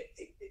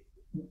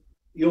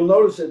 You'll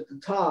notice at the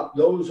top,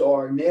 those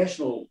are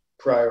national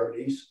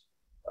priorities.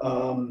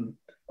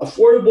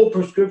 Affordable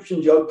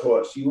prescription drug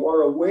costs. You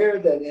are aware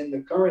that in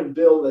the current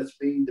bill that's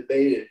being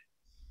debated,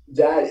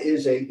 that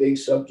is a big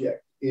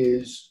subject,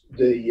 is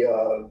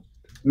the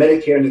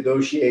Medicare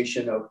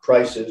negotiation of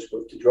prices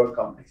with the drug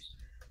companies.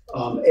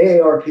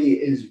 AARP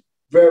is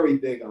very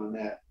big on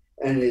that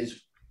and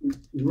is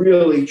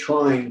really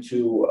trying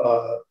to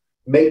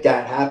make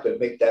that happen,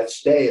 make that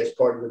stay as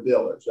part of the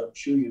bill. As I'm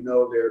sure you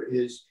know, there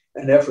is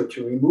an effort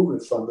to remove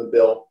it from the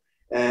bill.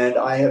 And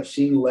I have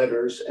seen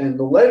letters, and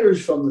the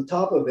letters from the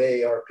top of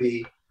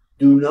AARP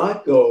do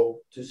not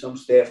go to some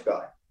staff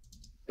guy.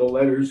 The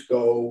letters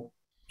go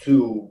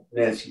to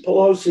Nancy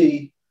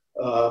Pelosi.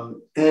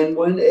 And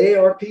when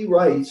AARP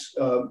writes,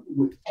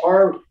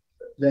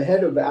 the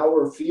head of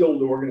our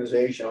field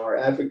organization, our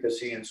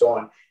advocacy and so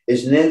on,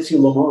 is Nancy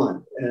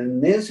Lamont.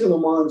 And Nancy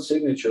Lamont's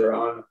signature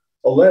on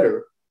a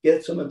letter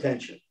gets some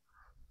attention.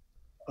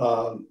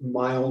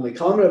 My only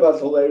comment about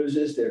the letters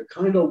is they're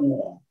kind of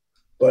long.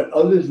 But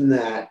other than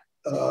that,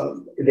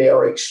 they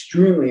are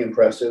extremely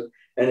impressive.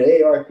 And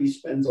AARP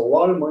spends a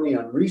lot of money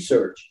on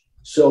research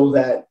so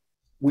that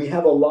we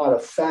have a lot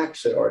of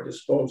facts at our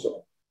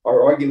disposal.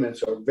 Our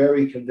arguments are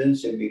very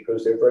convincing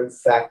because they're very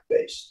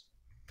fact-based.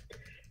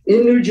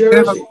 In New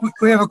Jersey.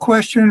 We have a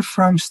question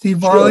from Steve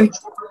Varley.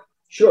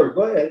 Sure,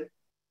 go ahead.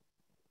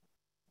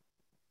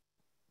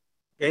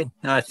 Okay,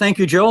 thank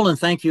you, Joel, and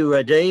thank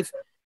you, Dave.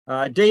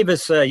 Dave,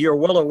 as you're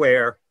well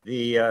aware,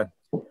 the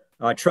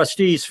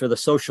trustees for the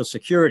Social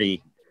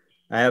Security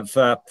have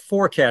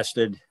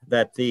forecasted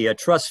that the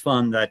trust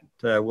fund that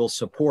will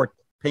support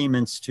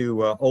payments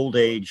to old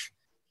age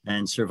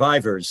and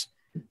survivors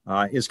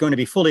is going to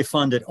be fully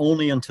funded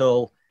only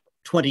until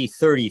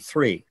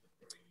 2033.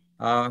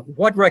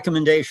 What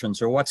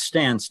recommendations or what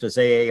stance does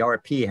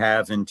AARP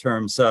have in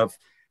terms of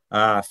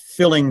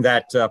filling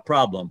that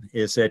problem?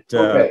 Is it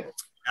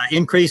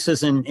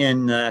increases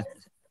in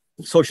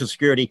Social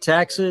Security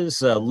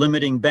taxes,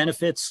 limiting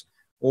benefits,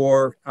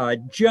 or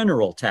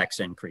general tax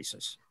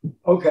increases?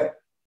 Okay.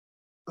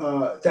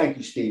 Thank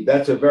you, Steve.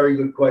 That's a very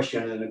good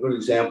question and a good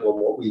example of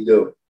what we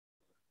do.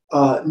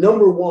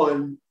 Number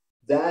one,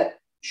 that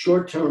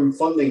short-term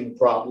funding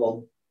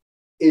problem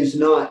is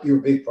not your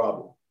big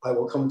problem. I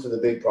will come to the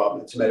big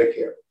problem. It's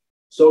Medicare.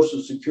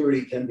 Social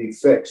Security can be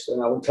fixed.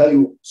 And I will tell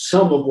you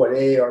some of what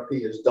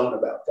AARP has done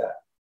about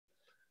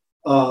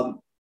that.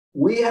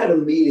 We had a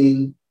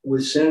meeting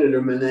with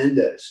Senator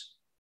Menendez,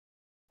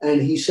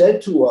 and he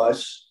said to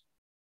us,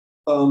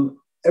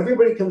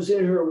 everybody comes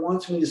in here and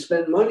wants me to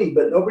spend money,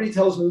 but nobody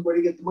tells me where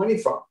to get the money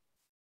from.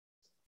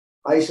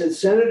 I said,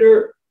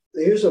 Senator,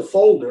 here's a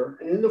folder.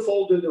 And in the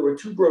folder, there were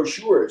two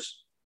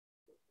brochures.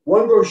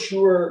 One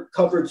brochure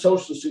covered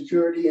Social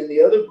Security and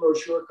the other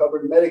brochure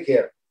covered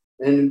Medicare.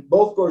 And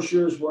both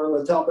brochures were on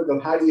the topic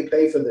of how do you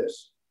pay for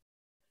this?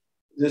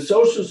 The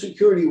Social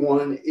Security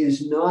one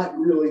is not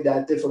really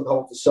that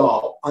difficult to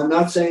solve. I'm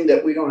not saying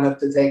that we don't have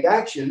to take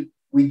action.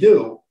 We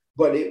do,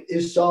 but it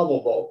is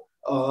solvable.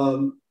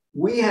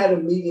 We had a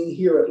meeting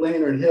here at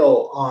Lantern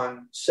Hill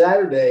on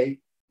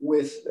Saturday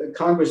with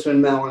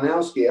Congressman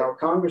Malinowski, our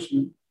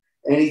congressman,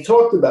 and he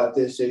talked about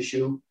this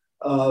issue.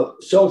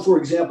 So, for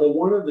example,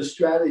 one of the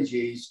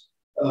strategies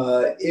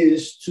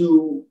is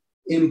to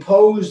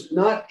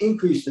not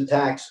increase the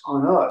tax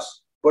on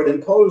us, but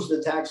impose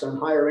the tax on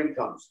higher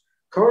incomes.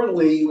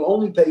 Currently, you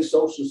only pay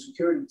Social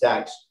Security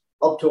tax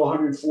up to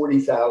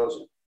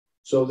 $140,000.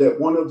 So that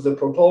one of the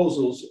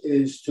proposals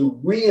is to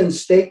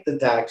reinstate the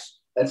tax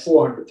at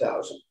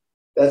 $400,000.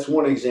 That's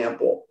one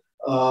example.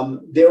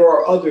 There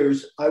are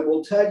others. I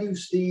will tell you,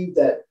 Steve,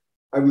 that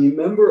I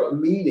remember a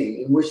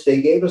meeting in which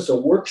they gave us a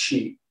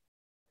worksheet,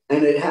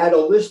 and it had a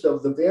list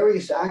of the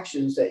various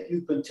actions that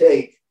you could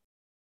take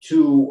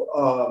to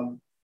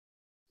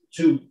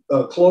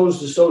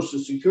close the Social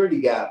Security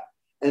gap.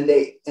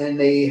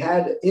 they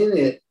had in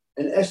it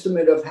an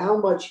estimate of how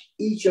much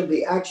each of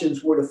the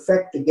actions would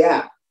affect the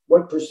gap,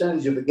 what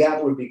percentage of the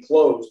gap would be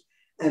closed.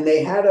 And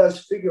they had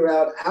us figure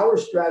out our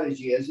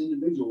strategy as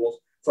individuals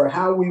for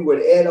how we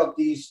would add up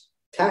these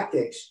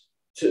tactics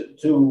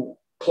to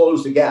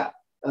close the gap.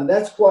 And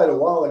that's quite a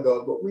while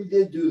ago, but we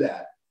did do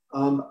that.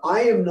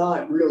 I am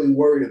not really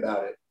worried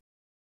about it.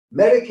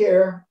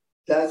 Medicare,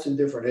 that's a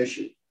different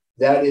issue.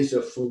 That is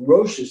a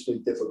ferociously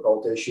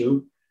difficult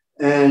issue.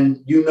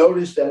 And you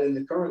notice that in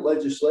the current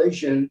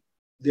legislation,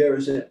 there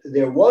was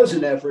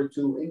an effort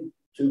to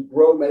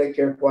grow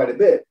Medicare quite a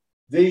bit,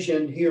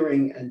 vision,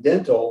 hearing, and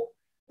dental.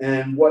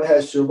 And what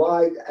has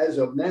survived as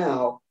of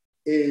now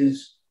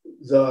is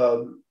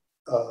the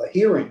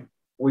hearing,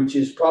 which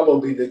is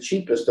probably the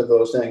cheapest of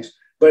those things,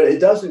 but it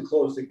doesn't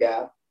close the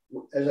gap.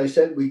 As I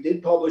said, we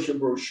did publish a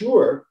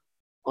brochure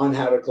on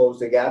how to close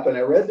the gap, and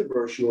I read the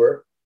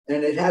brochure,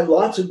 and it had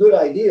lots of good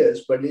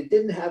ideas, but it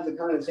didn't have the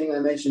kind of thing I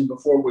mentioned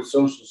before with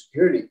Social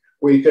Security,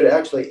 where you could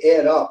actually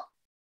add up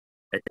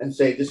and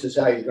say, this is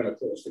how you're going to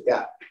close the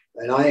gap.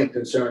 And I am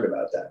concerned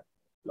about that.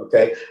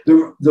 Okay.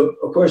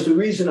 Of course, the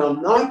reason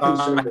I'm not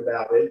concerned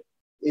about it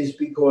is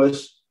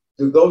because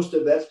the ghost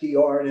of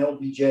FDR and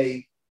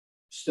LBJ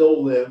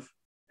still live,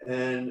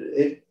 and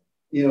it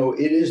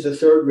is the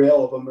third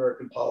rail of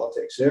American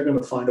politics. They're going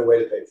to find a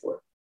way to pay for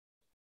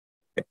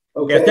it.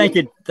 Okay. Yeah, thank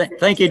you.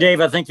 Thank you,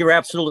 Dave. I think you're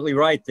absolutely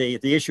right. The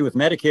issue with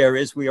Medicare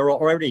is we are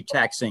already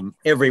taxing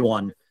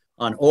everyone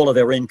on all of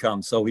their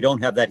income. So we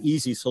don't have that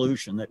easy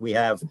solution that we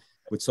have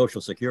with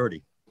Social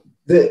Security.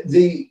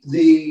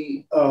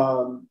 The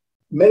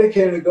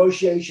Medicare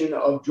negotiation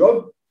of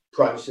drug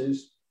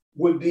prices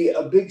would be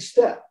a big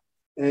step.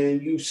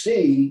 And you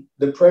see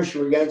the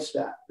pressure against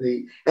that.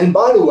 And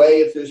by the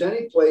way, if there's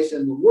any place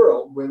in the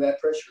world where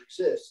that pressure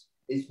exists,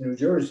 it's New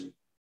Jersey.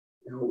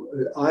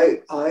 When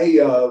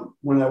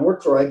I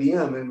worked for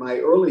IBM in my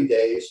early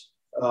days,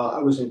 I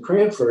was in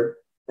Cranford,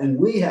 and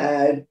we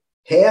had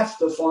half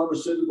the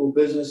pharmaceutical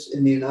business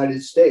in the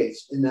United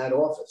States in that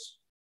office.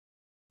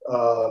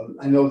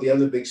 I know the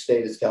other big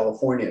state is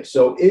California.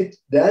 So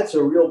that's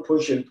a real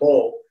push and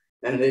pull,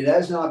 and it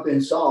has not been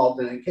solved.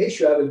 And in case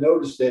you haven't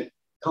noticed it,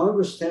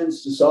 Congress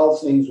tends to solve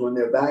things when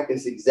their back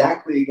is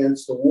exactly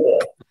against the wall,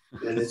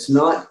 and it's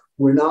not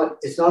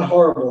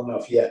horrible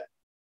enough yet.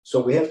 So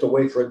we have to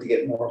wait for it to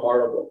get more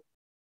horrible.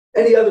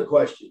 Any other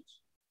questions?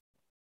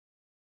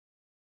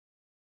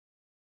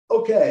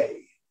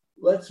 Okay,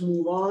 let's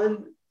move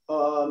on.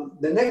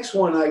 The next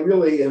one I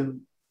really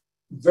am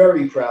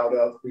very proud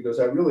of, because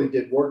I really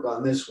did work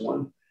on this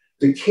one.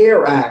 The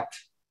CARE Act.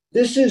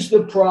 This is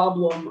the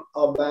problem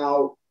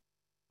about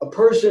a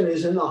person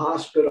is in the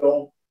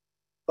hospital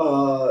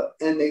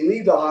and they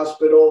leave the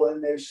hospital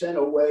and they're sent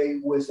away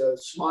with a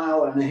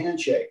smile and a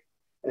handshake.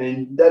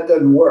 And that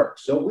doesn't work.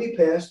 So we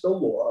passed a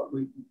law,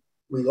 we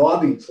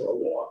lobbied for a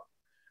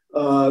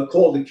law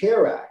called the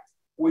CARE Act,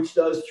 which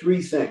does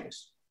three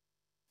things.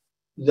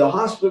 The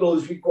hospital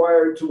is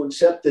required to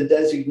accept the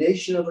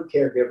designation of a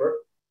caregiver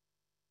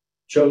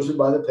chosen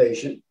by the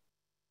patient,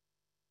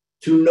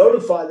 to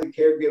notify the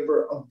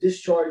caregiver of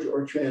discharge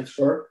or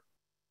transfer,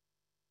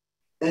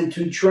 and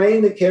to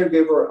train the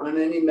caregiver on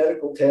any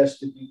medical tasks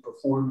to be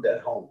performed at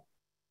home.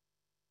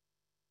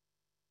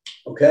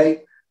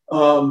 Okay?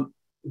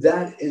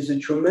 That is a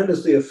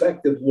tremendously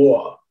effective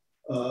law.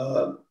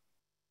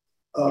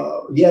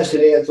 Yes,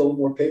 it adds a little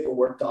more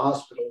paperwork to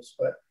hospitals,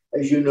 but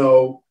as you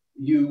know,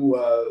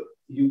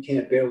 you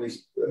can't barely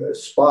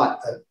spot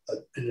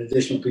an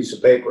additional piece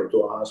of paper to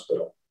a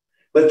hospital.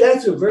 But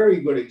that's a very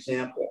good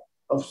example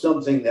of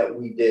something that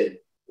we did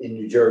in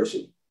New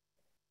Jersey,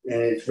 and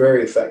it's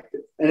very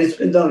effective. And it's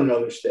been done in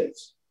other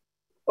states.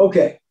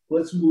 Okay,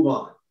 let's move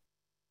on.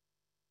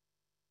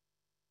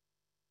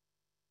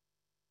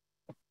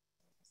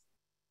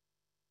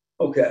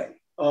 Okay,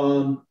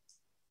 the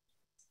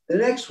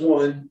next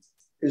one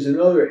is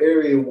another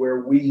area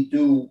where we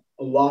do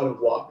a lot of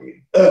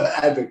lobbying,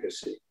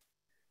 advocacy.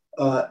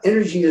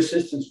 Energy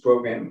assistance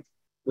program.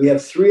 We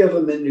have 3 of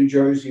them in New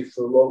Jersey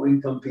for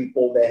low-income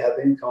people. They have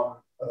income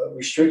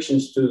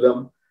restrictions to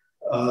them.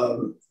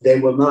 They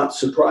will not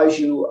surprise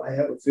you. I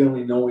have a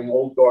feeling, knowing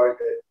Old Guard,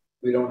 that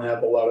we don't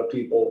have a lot of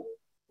people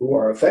who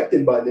are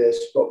affected by this,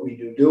 but we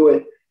do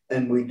it.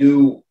 And we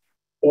do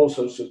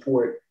also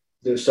support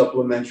the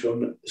supplemental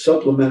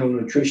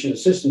nutrition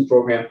assistance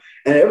program.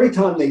 And every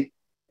time they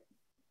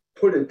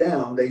put it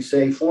down, they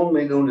say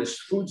formerly known as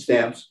food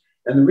stamps.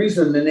 And the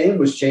reason the name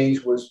was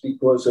changed was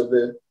because of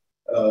the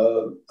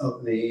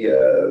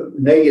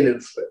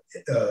negative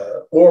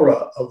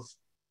aura of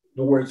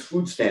the words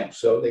food stamps.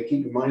 So they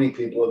keep reminding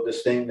people of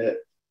this thing that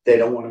they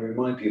don't want to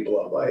remind people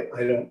of.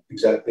 I don't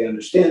exactly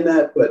understand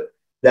that, but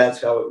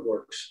that's how it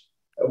works.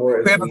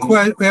 We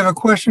have a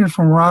question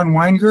from Ron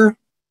Weinger.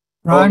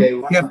 Ron, okay,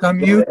 you have to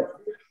unmute.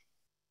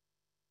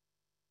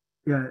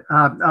 Yeah,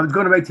 I was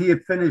going to wait till you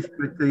finished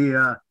with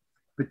the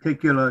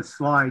particular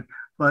slide,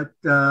 but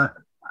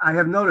I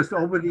have noticed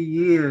over the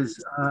years,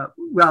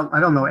 well, I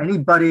don't know,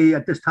 anybody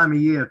at this time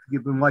of year, if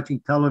you've been watching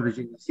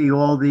television, you see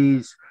all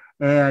these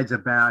ads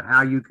about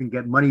how you can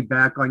get money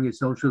back on your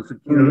Social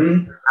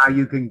Security, how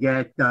you can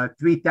get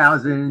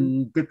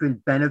 3,000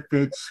 different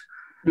benefits,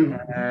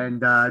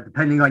 and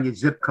depending on your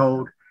zip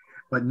code,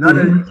 but none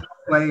of it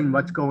explain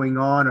what's going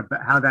on,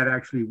 about how that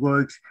actually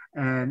works.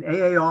 And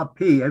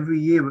AARP, every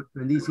year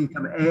when these things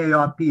come,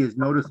 AARP is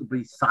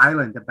noticeably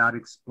silent about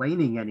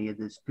explaining any of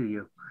this to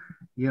you.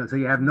 So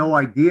you have no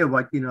idea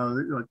what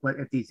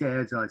if these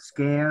ads are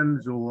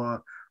scams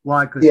or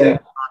why, because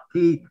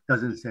AARP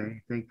doesn't say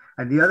anything.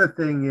 And the other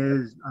thing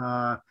is,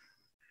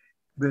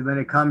 when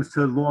it comes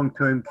to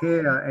long-term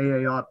care,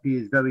 AARP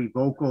is very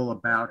vocal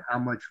about how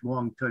much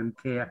long-term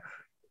care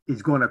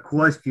is going to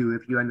cost you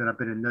if you ended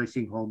up in a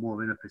nursing home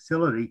or in a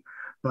facility.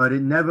 But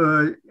it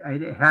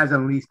has, at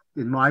least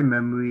in my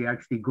memory,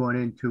 actually gone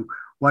into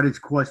what it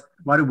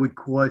would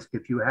cost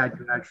if you had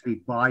to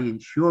actually buy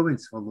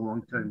insurance for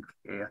long-term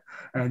care,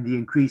 and the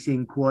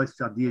increasing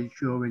costs of the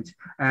insurance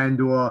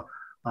and/or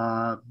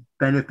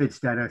benefits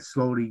that are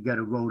slowly get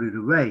eroded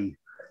away.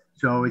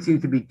 So it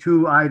seems to be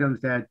two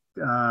items that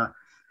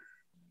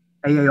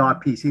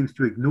AARP seems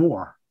to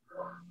ignore,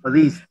 at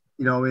least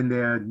in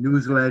their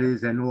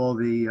newsletters and all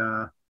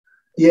the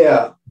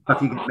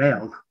stuff you get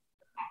mailed.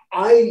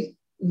 I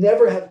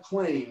never have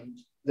claimed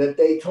that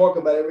they talk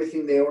about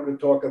everything they ought to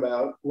talk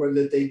about or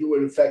that they do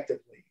it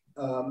effectively.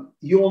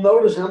 You will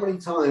notice how many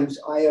times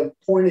I have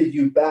pointed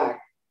you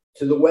back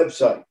to the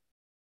website.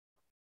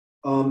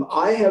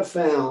 I have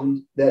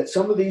found that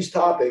some of these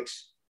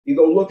topics, you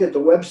go look at the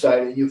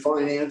website and you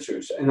find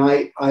answers. And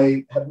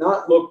I have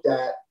not looked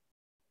at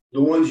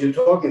the ones you're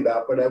talking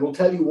about, but I will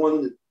tell you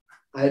one that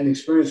I had an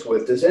experience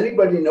with. Does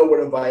anybody know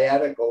what a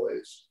viatical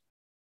is?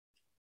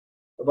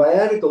 A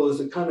viatical is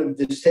a kind of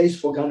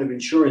distasteful kind of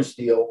insurance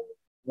deal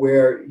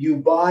where you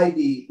buy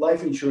the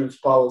life insurance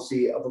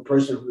policy of a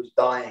person who's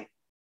dying.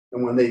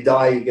 And when they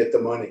die, you get the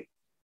money.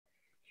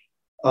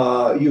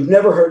 You've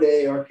never heard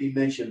AARP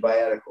mention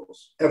viaticals,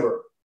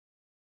 ever.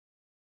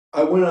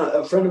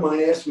 A friend of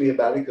mine asked me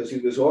about it because he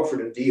was offered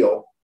a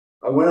deal.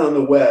 I went on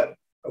the web,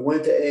 I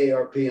went to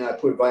AARP and I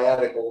put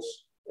viaticals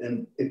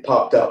and it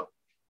popped up.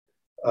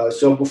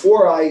 So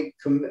before I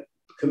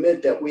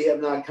commit that we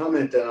have not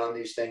commented on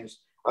these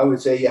things, I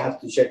would say you have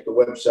to check the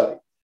website.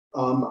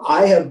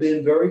 I have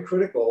been very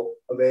critical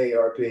of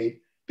AARP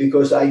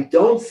because I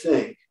don't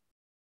think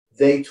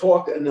they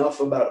talk enough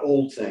about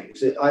old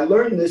things. I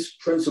learned this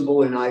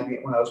principle in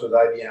IBM when I was with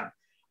IBM.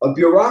 A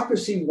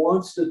bureaucracy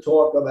wants to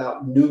talk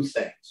about new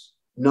things,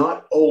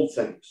 not old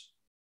things.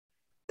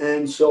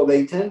 And so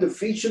they tend to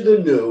feature the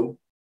new,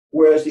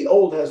 whereas the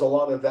old has a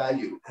lot of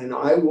value. And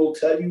I will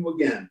tell you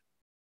again,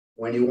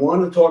 when you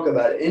want to talk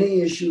about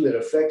any issue that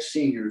affects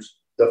seniors,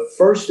 the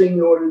first thing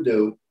you ought to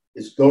do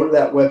is go to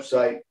that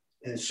website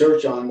and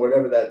search on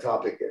whatever that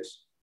topic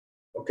is.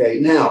 Okay,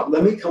 now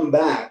let me come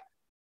back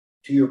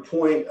to your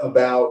point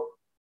about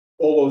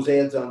all those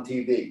ads on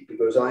TV,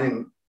 because I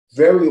am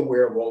very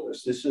aware of all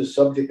this. This is a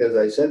subject, as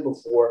I said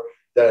before,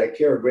 that I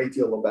care a great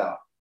deal about.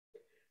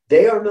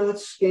 They are not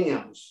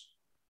scams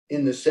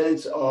in the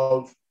sense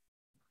of,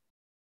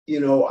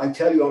 I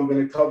tell you I'm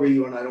going to cover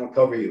you and I don't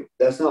cover you.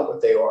 That's not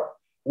what they are.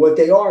 What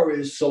they are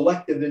is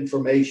selective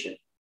information,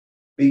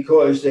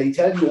 because they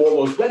tell you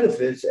all those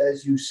benefits,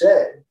 as you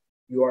said,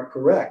 you are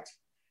correct.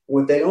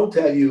 What they don't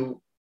tell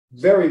you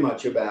very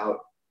much about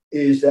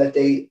is that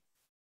they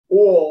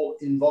all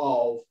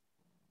involve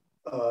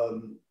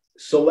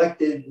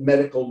selected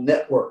medical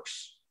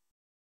networks,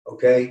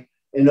 okay?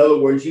 In other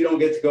words, you don't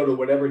get to go to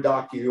whatever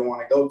doctor you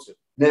want to go to.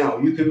 Now,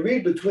 you can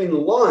read between the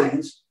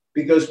lines,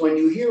 because when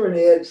you hear an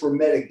ad for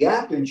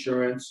Medigap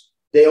insurance,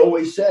 they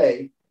always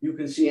say you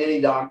can see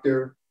any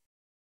doctor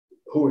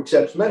who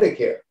accepts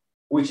Medicare,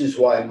 which is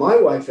why my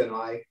wife and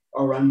I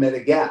are on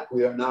Medigap.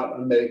 We are not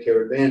on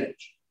Medicare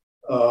Advantage.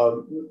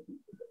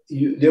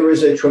 There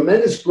is a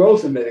tremendous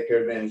growth in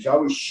Medicare Advantage. I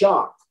was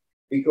shocked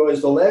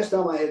because the last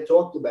time I had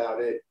talked about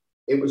it,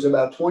 it was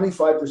about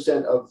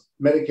 25% of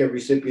Medicare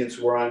recipients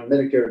were on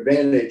Medicare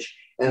Advantage.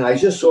 And I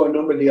just saw a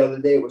number the other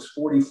day, it was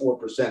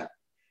 44%.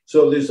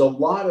 So there's a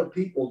lot of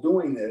people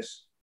doing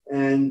this.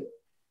 And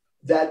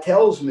that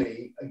tells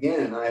me,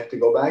 again, I have to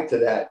go back to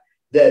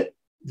that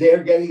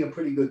they're getting a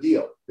pretty good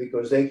deal,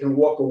 because they can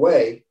walk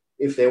away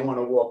if they want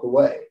to walk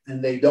away,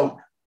 and they don't.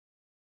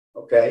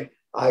 Okay.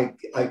 I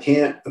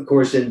can't, of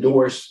course,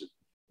 endorse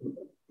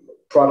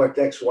product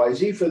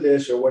XYZ for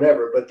this or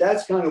whatever, but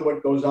that's kind of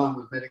what goes on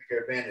with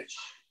Medicare Advantage.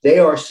 They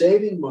are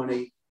saving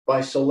money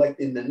by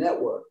selecting the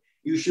network.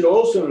 You should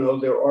also know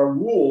there are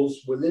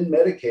rules within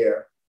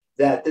Medicare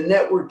that the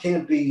network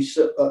can't be,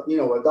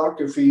 a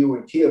doctor for you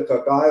in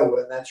Keokuk,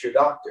 Iowa, and that's your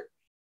doctor.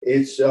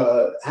 It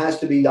has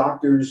to be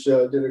doctors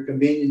that are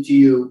convenient to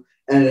you,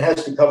 and it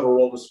has to cover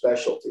all the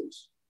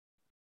specialties.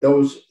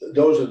 Those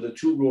are the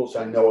two rules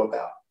I know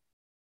about.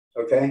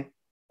 Okay.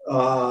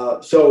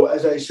 So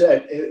as I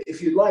said,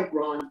 if you'd like,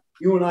 Ron,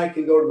 you and I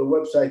can go to the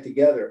website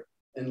together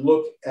and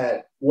look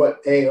at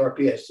what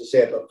AARP has to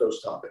say about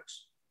those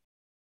topics.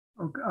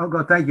 Okay, I'll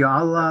go. Thank you.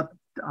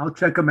 I'll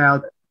check them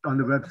out on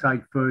the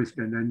website first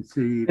and then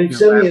see. And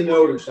send me a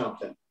note or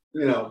something,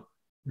 Yeah.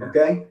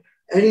 Okay.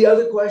 Any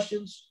other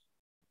questions?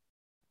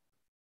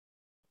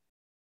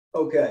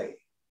 Okay.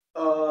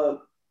 I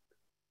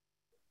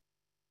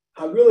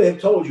really have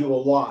told you a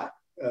lot.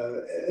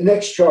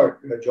 Next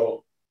chart,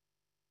 Joel.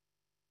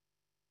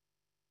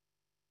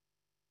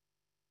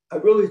 I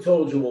really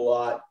told you a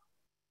lot.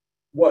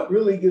 What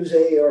really gives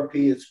AARP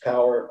its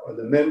power are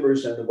the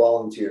members and the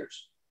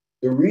volunteers.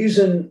 The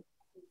reason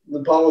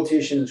the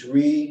politicians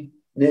read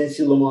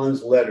Nancy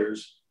Lamont's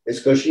letters is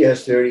because she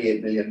has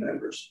 38 million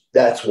members.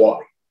 That's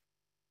why.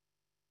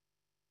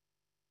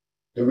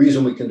 The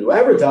reason we can do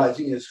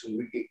advertising is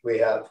we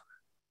have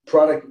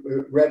product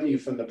revenue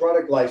from the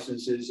product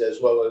licenses as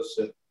well as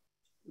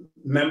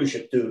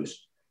membership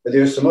dues. But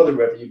there's some other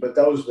revenue, but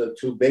those are the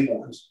two big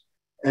ones.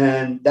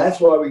 And that's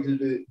why we can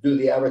do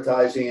the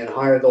advertising and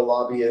hire the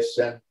lobbyists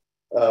and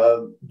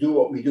do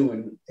what we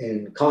do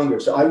in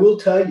Congress. I will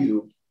tell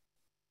you,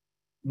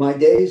 my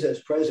days as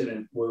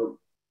president were,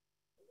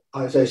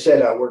 as I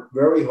said, I worked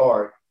very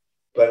hard,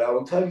 but I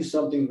will tell you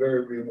something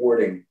very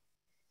rewarding.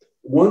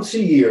 Once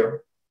a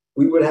year,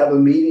 we would have a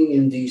meeting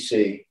in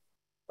DC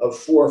of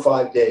 4 or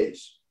 5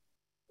 days,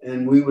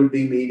 and we would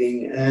be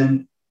meeting,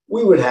 and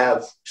we would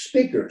have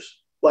speakers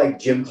like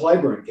Jim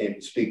Clyburn came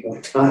to speak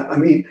one time. I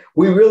mean,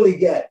 we really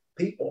get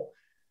people.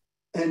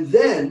 And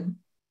then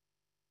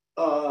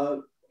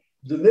the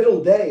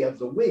middle day of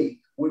the week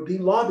would be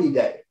lobby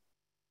day.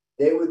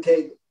 They would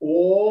take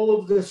all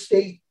of the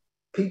state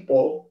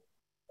people,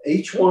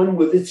 each one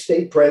with its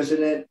state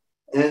president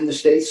and the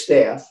state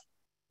staff,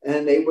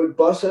 and they would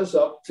bus us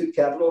up to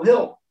Capitol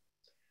Hill.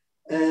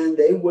 And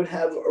they would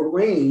have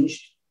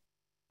arranged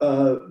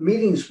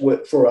meetings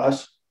for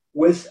us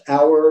with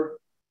our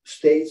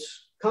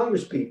state's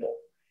congresspeople.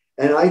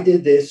 And I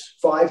did this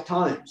 5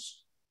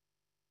 times.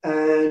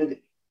 And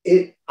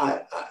it's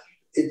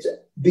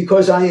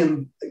because I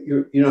am,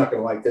 you're not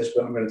going to like this,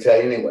 but I'm going to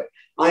tell you anyway.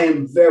 I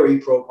am very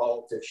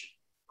pro-politician.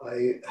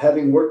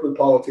 Having worked with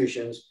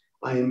politicians,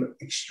 I am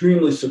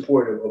extremely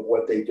supportive of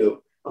what they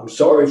do. I'm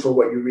sorry for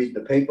what you read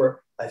in the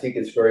paper. I think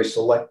it's very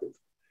selective.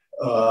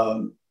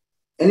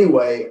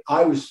 Anyway,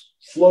 I was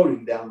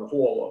floating down the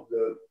hall of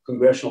the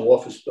congressional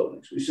office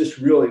buildings. It was just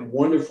really a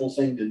wonderful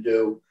thing to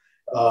do.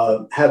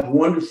 Have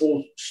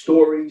wonderful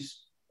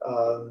stories,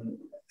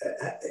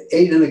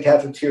 ate in the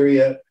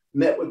cafeteria,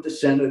 met with the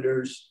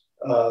senators,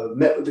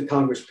 met with the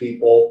Congress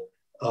people.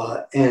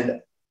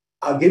 And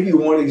I'll give you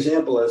one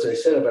example, as I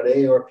said, about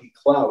AARP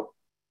Clout.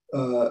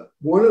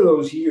 One of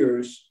those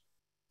years,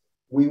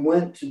 we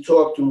went to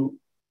talk to,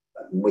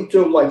 we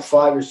took like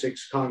 5 or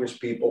 6 Congress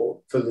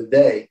people for the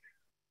day.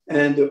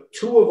 And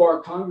 2 of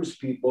our Congress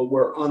people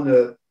were on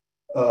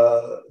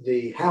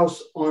the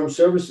House Armed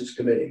Services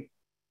Committee.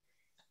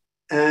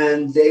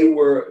 And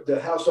the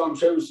House Armed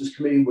Services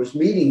Committee was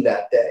meeting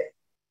that day.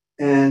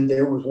 And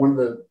there was one of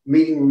the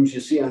meeting rooms you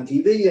see on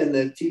TV, and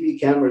the TV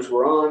cameras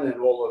were on and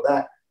all of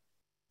that.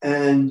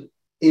 And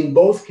in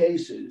both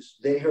cases,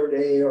 they heard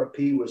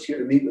AARP was here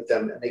to meet with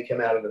them, and they came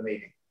out of the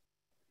meeting.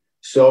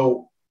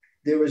 So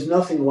there was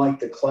nothing like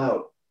the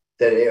clout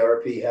that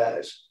AARP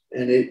has.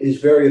 And it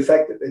is very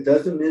effective. It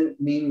doesn't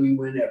mean we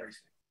win everything.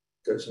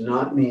 It does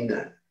not mean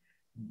that.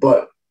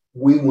 But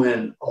we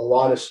win a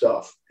lot of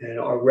stuff. And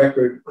our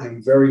record,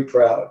 I'm very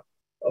proud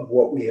of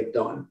what we have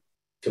done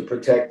to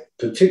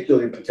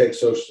particularly protect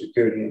Social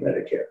Security and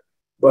Medicare.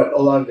 But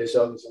a lot of these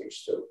other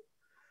things too.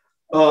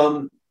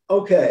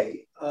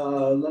 Okay,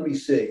 let me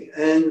see.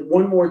 And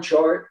one more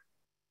chart.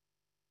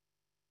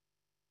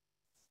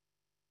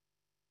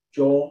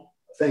 Joel,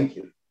 thank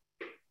you.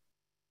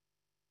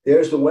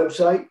 There's the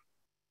website.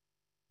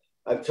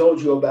 I've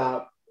told you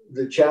about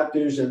the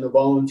chapters and the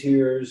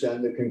volunteers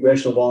and the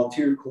Congressional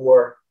Volunteer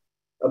Corps,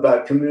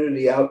 about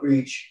community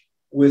outreach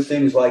with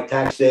things like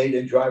tax aid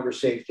and driver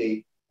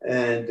safety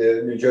and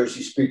the New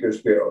Jersey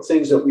Speakers Bureau,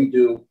 things that we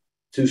do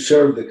to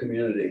serve the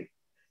community.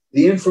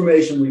 The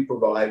information we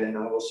provide, and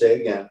I will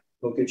say again,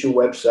 look at your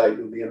website,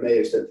 you'll be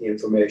amazed at the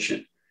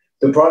information.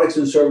 The products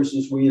and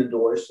services we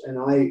endorse, and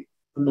I'm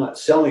not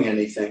selling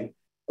anything,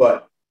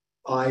 but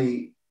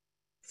I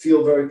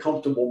feel very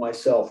comfortable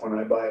myself when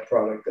I buy a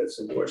product that's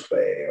endorsed by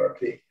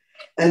AARP.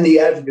 And the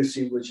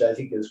advocacy, which I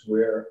think is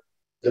where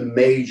the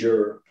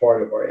major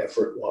part of our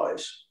effort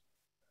lies.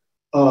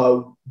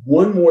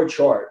 One more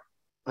chart.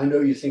 I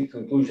know you think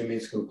conclusion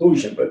means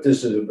conclusion, but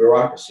this is a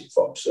bureaucracy,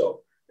 folks.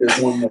 So there's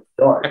one more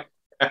chart.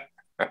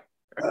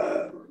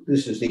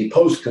 This is the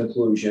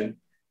post-conclusion.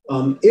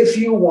 If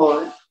you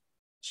want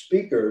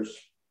speakers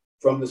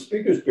from the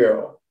Speakers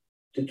Bureau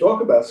to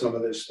talk about some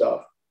of this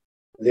stuff,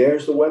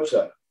 there's the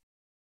website.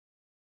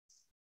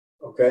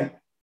 Okay.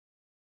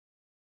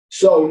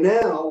 So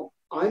now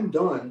I'm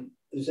done.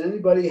 Does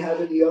anybody have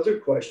any other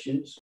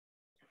questions?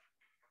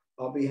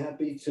 I'll be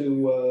happy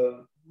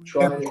to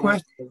try to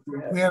answer.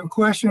 We have a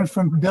question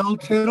from Bill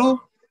Tittle.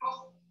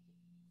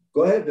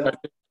 Go ahead, Bill.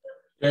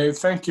 Dave,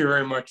 thank you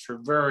very much for a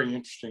very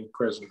interesting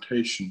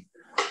presentation.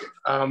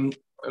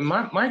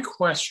 My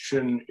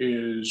question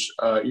is,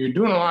 you're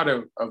doing a lot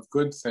of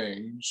good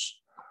things,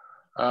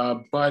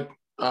 but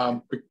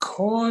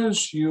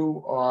because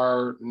you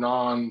are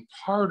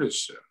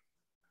nonpartisan,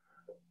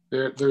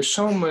 there's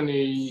so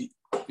many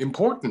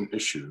important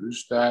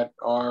issues that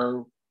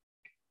are,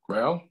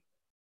 well,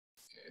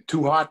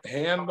 too hot to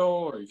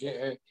handle, or you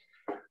can't,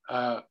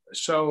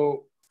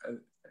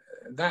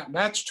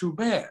 that's too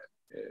bad.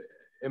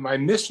 Am I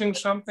missing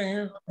something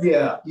here?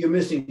 Yeah, you're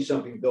missing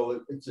something, Bill.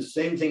 It's the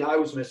same thing I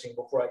was missing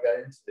before I got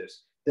into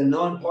this. The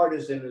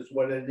nonpartisan is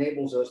what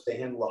enables us to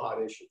handle the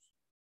hot issues.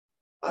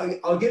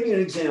 I'll give you an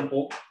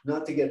example,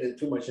 not to get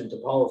too much into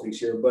politics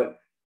here, but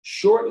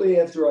shortly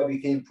after I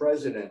became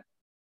president,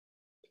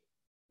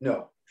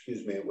 no,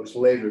 excuse me, it was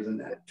later than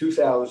that,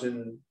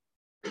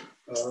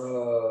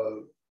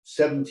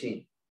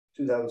 2016,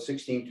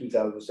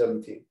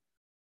 2017.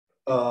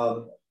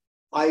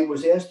 I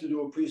was asked to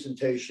do a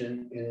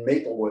presentation in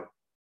Maplewood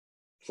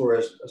for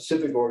a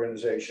civic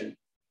organization.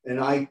 And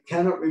I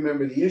cannot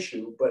remember the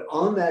issue, but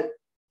on that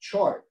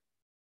chart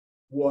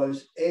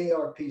was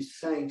AARP's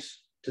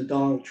thanks to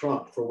Donald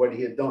Trump for what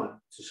he had done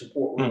to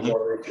support one of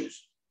our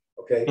issues.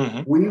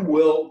 Okay, we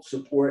will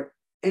support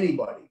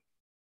anybody.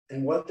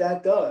 And what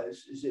that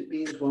does is it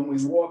means when we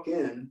walk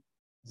in,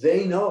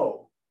 they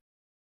know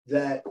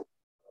that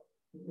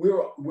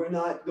we're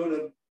not going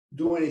to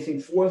do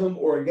anything for them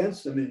or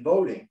against them in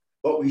voting,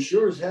 but we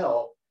sure as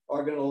hell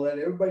are going to let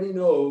everybody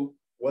know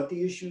what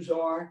the issues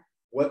are,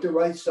 what the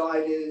right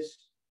side is,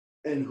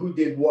 and who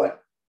did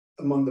what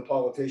among the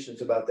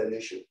politicians about that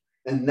issue.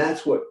 And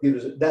that's what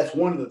gives us, that's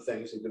one of the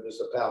things that gives us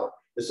the power,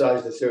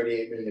 besides the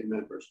 38 million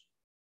members.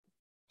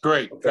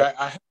 Great. Okay.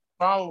 I have a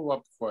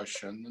follow-up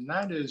question, and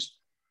that is,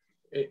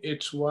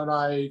 it's what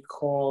I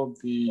call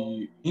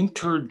the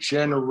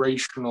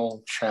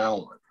intergenerational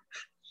challenge.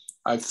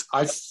 I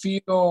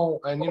feel,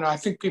 and I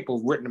think people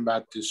have written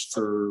about this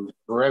for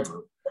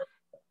forever.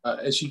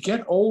 As you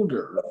get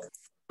older,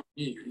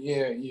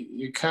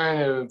 you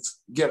kind of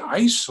get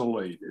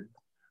isolated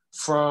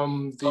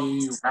from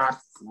the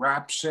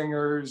rap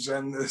singers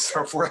and the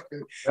so forth.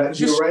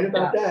 You're right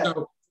about that.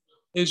 So,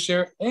 is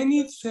there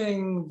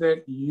anything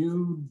that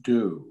you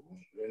do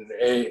in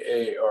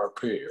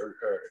AARP or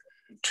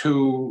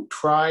to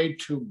try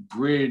to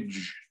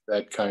bridge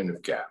that kind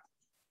of gap?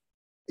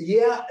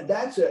 Yeah,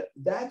 that's an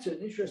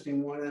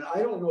interesting one, and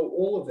I don't know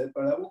all of it,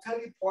 but I will tell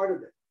you part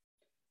of it.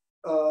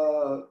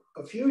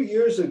 A few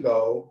years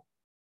ago,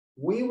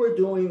 we were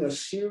doing a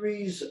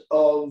series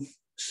of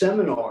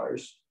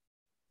seminars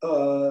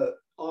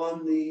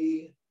on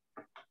it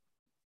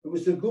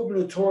was the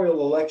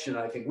gubernatorial election,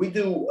 I think. We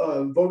do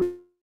voter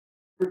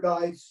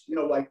guides,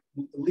 like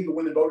League of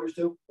Women Voters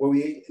do, where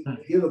we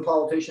give the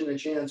politician a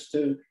chance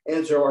to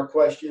answer our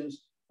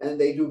questions, and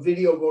they do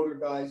video voter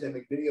guides, they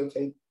make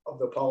videotape of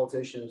the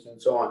politicians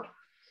and so on.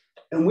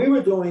 And we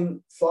were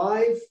doing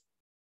 6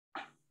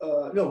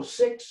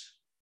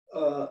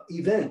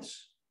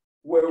 events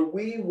where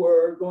we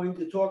were going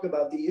to talk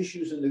about the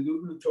issues in the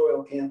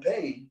gubernatorial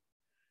campaign.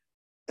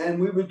 And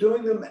we were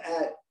doing them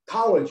at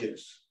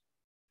colleges.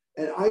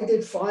 And I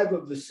did 5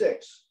 of the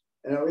 6.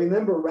 And I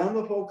remember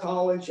Ramapo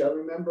College, I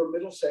remember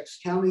Middlesex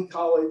County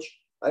College,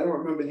 I don't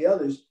remember the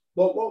others.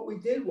 But what we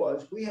did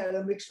was we had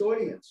a mixed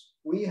audience.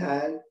 We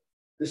had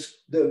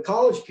the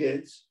college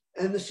kids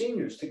and the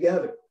seniors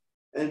together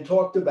and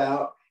talked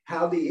about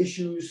how the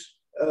issues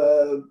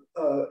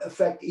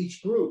affect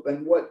each group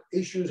and what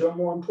issues are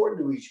more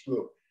important to each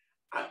group.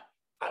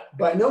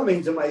 By no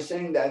means am I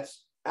saying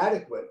that's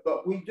adequate,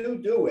 but we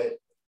do it.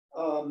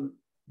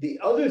 The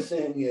other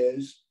thing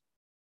is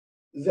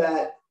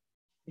that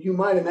you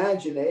might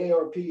imagine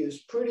AARP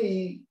is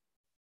pretty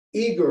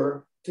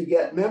eager to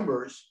get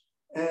members,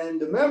 and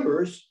the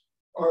members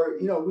are,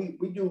 we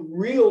do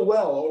real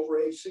well over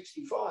age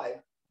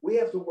 65. We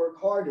have to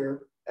work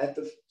harder at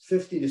the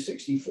 50 to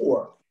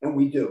 64, and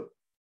we do.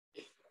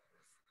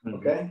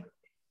 Okay?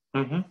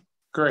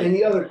 Great.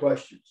 Any other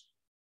questions?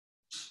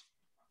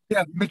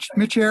 Yeah,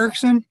 Mitch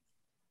Erickson.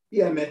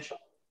 Yeah, Mitch.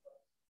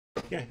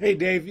 Yeah. Hey,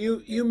 Dave,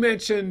 you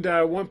mentioned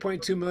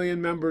 1.2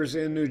 million members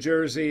in New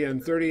Jersey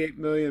and 38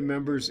 million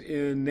members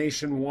in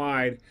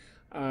nationwide.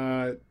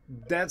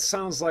 That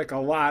sounds like a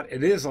lot.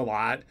 It is a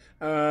lot.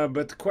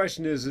 But the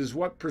question is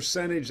what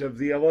percentage of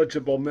the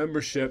eligible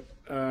membership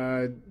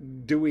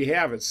do we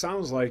have? It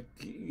sounds like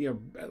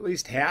at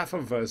least half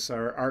of us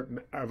are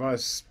of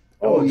us.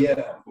 Oh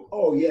yeah.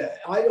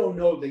 I don't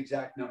know the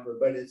exact number,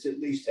 but it's at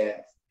least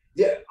half.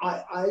 Yeah,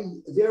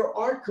 there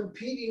are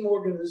competing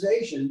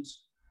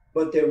organizations,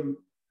 but they're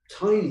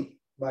tiny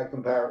by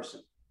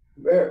comparison,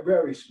 very,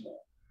 very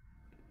small.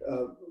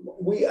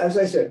 As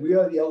I said, we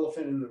are the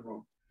elephant in the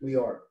room. We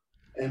are,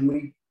 and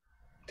we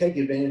take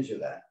advantage of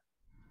that.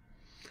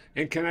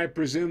 And can I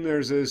presume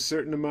there's a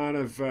certain amount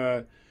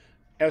of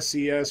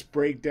SES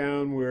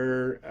breakdown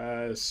where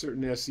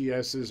certain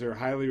SESs are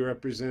highly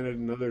represented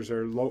and others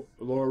are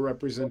lower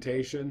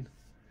representation?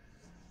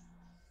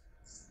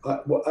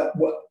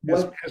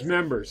 As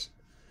members.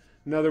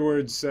 In other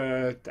words,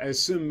 I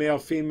assume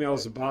male-female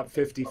is about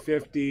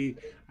 50-50.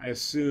 I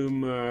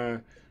assume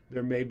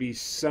there may be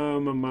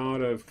some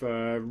amount of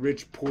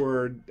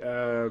rich-poor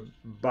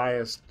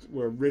bias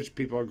where rich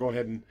people will go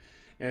ahead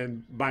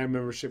and buy a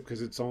membership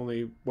because it's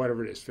only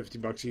whatever it is,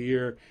 $50 a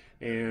year,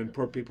 and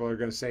poor people are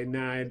going to say,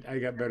 nah, I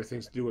got better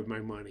things to do with my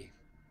money.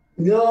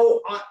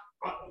 No,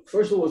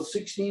 first of all, it's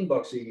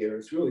 $16 a year.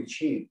 It's really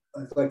cheap.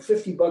 It's like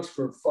 $50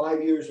 for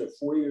 5 years or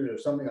 4 years or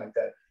something like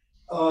that.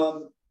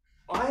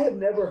 I have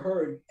never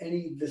heard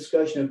any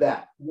discussion of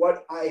that.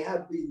 What I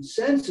have been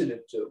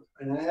sensitive to,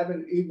 and I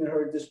haven't even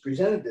heard this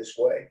presented this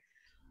way,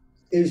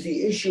 is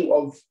the issue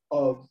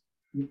of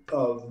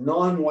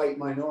non-white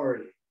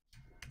minority.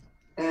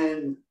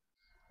 And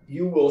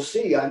you will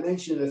see, I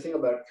mentioned the thing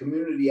about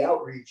community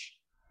outreach.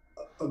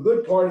 A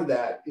good part of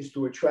that is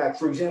to attract,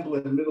 for example,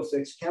 in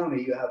Middlesex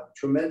County, you have a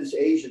tremendous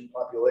Asian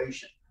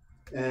population,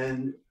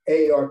 and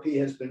AARP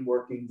has been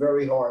working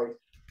very hard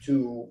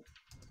to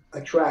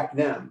attract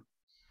them.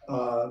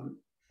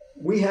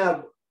 We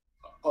have,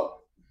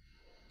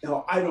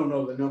 now I don't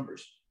know the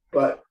numbers,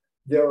 but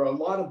there are a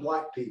lot of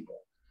Black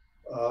people,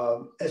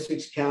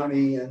 Essex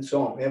County and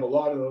so on. We have a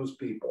lot of those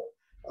people,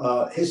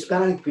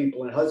 Hispanic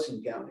people in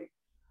Hudson County.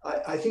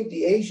 I think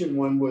the Asian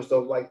one was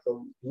the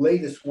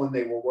latest one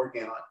they were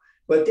working on.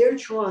 But they're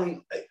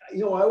trying,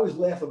 I always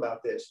laugh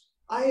about this.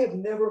 I have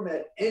never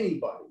met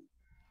anybody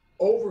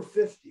over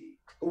 50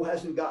 who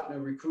hasn't gotten a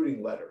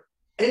recruiting letter.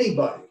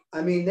 Anybody.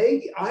 I mean,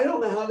 I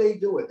don't know how they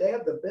do it. They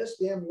have the best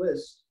damn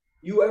list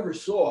you ever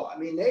saw. I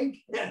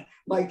mean,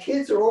 my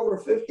kids are over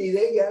 50,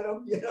 they get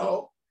them,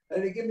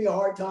 and they give me a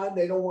hard time.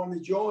 They don't want to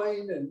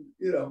join and,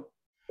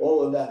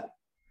 all of that.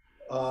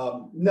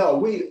 No,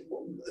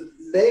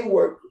 they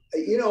work,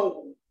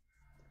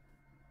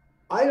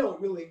 I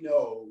don't really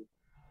know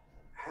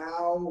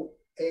how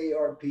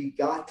AARP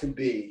got to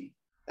be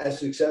as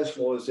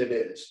successful as it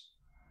is.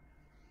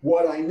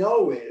 What I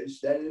know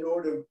is that in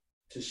order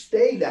to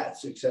stay that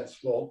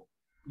successful,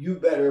 you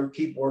better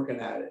keep working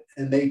at it.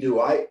 And they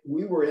do.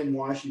 We were in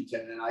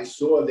Washington and I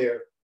saw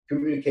their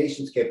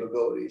communications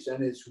capabilities,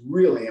 and it's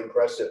really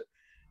impressive.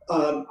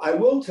 I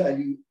will tell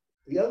you,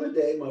 the other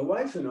day, my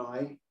wife and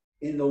I,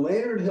 in the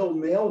Lantern Hill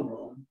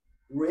mailroom,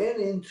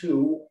 ran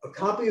into a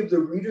copy of the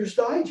Reader's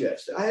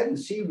Digest. I haven't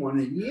seen one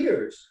in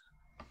years.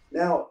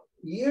 Now,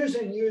 years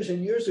and years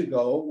and years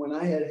ago, when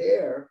I had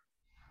hair,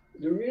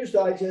 the Reader's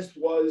Digest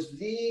was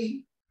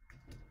the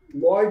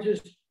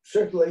largest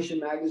circulation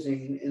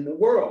magazine in the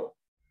world.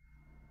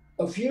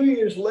 A few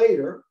years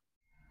later,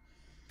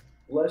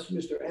 bless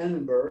Mr.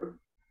 Annenberg,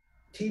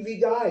 TV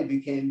Guide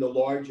became the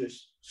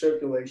largest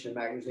circulation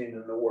magazine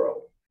in the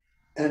world.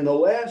 And the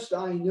last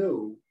I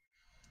knew,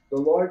 the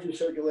largest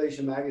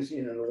circulation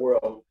magazine in the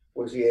world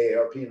was the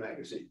AARP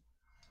magazine.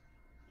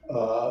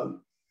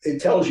 It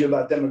tells you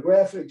about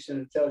demographics, and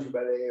it tells you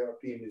about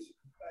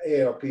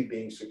AARP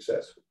being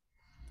successful.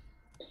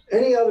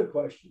 Any other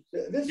questions?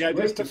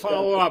 Just to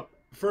follow up,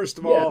 first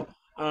of all,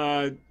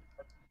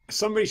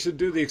 somebody should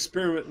do the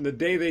experiment, and the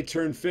day they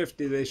turn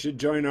 50, they should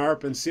join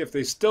AARP and see if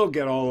they still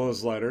get all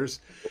those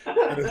letters.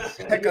 And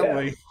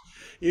secondly,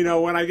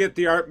 when I get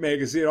the AARP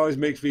magazine, it always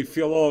makes me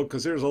feel old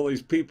because there's all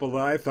these people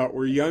that I thought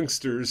were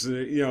youngsters,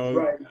 Jamie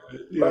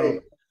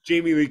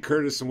Lee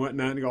Curtis and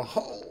whatnot, and go,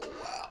 oh,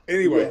 wow.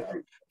 Anyway,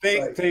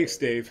 thanks,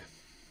 Dave.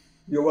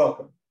 You're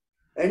welcome.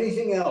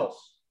 Anything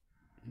else?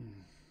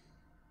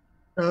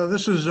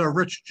 This is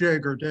Rich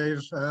Jager,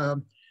 Dave.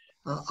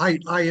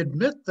 I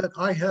admit that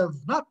I have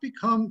not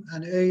become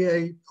an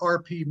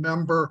AARP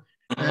member,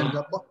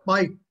 and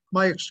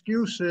my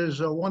excuse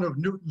is one of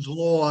Newton's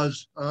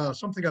laws,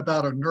 something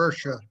about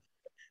inertia.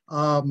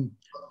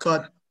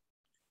 But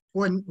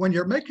when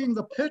you're making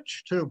the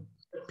pitch to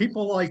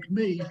people like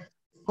me,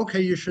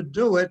 okay, you should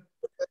do it.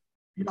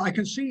 I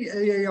can see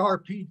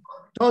AARP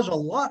does a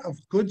lot of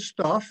good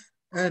stuff,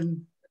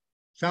 and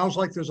sounds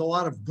like there's a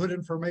lot of good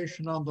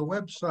information on the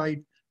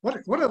website. What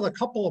are the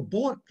couple of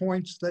bullet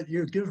points that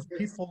you give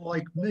people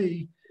like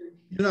me?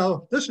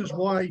 This is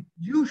why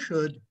you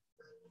should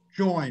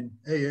join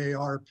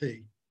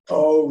AARP.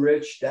 Oh,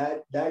 Rich,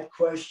 that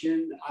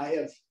question, I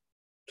have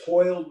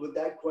toiled with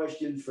that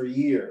question for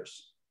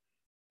years.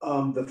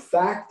 The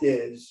fact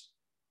is,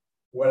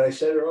 what I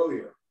said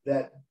earlier,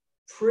 that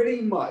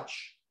pretty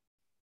much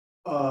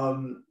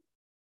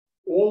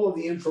all of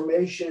the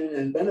information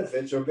and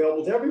benefits are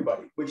available to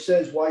everybody, which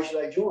says, why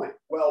should I join?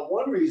 Well,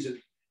 one reason,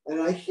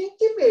 and I think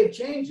it may have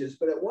changed this,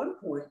 but at one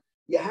point,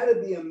 you had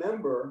to be a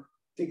member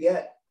to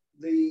get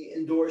the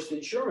endorsed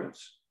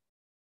insurance.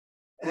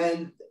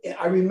 And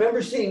I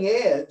remember seeing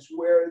ads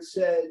where it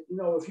said,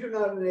 if you're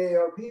not an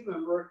AARP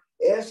member,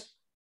 ask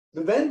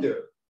the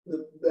vendor,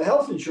 the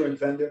health insurance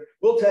vendor,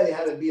 we'll tell you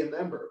how to be a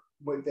member.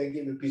 But they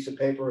give you a piece of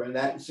paper and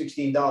that, and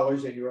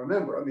 $16, and you're a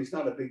member. I mean, it's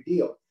not a big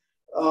deal.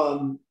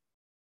 My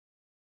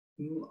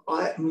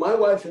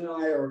wife and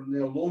I are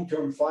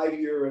long-term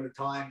 5-year at a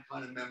time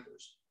kind of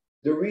members.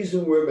 The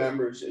reason we're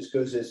members is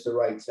because it's the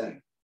right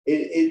thing.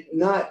 It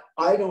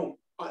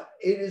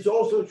is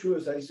also true,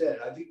 as I said,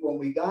 I think when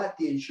we got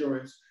the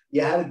insurance,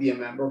 you had to be a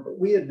member, but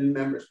we had been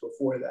members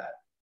before that.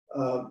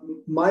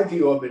 My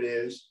view of it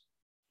is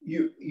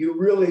you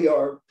really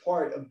are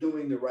part of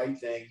doing the right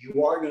thing.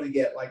 You are going to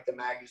get like the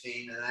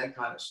magazine and that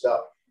kind of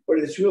stuff, but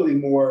it's really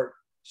more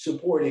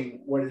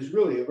supporting what is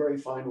really a very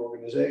fine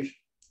organization,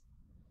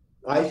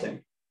 I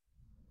think.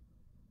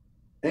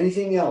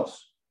 Anything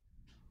else?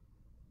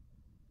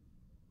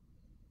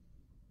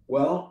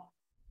 Well,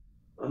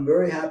 I'm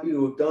very happy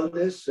to have done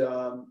this.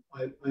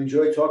 I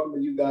enjoy talking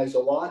with you guys a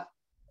lot.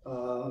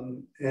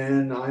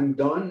 And I'm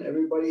done.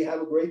 Everybody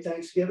have a great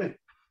Thanksgiving.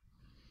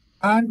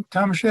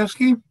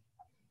 Tomaszewski?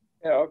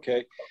 Yeah,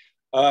 okay.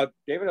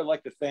 David, I'd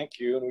like to thank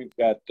you. And we've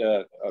got,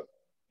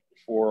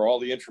 for all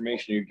the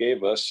information you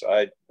gave us.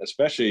 I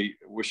especially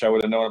wish I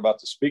would have known about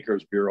the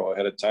Speakers Bureau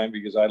ahead of time,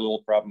 because I had a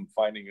little problem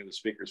finding the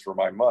speakers for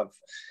my month.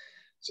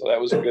 So that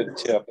was a good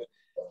tip.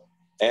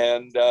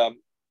 And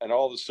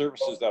all the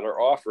services that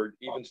are offered,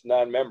 even to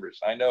non-members.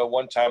 I know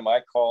one time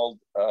I called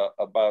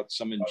about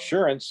some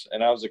insurance,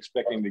 and I was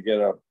expecting to get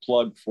a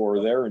plug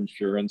for their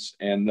insurance.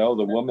 And no,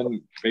 the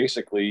woman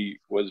basically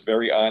was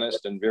very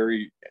honest and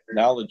very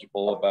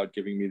knowledgeable about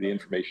giving me the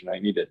information I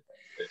needed.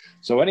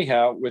 So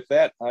anyhow, with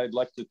that, I'd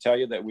like to tell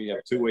you that we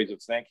have two ways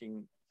of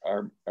thanking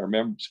our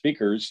member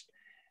speakers.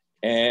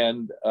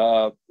 And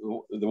the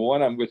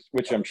one with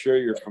which I'm sure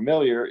you're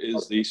familiar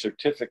is the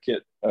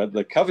certificate,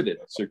 the coveted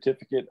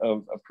certificate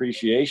of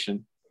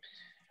appreciation,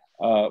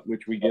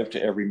 which we give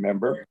to every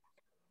member.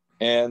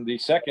 And the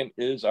second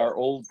is our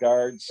old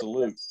guard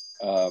salute.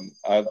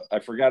 I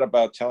forgot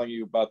about telling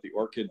you about the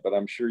orchid, but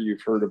I'm sure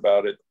you've heard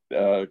about it.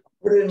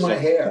 Put it in my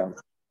hair.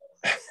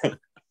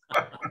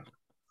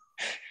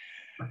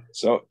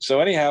 So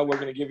anyhow, we're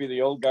going to give you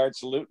the old guard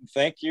salute, and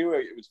thank you.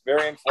 It was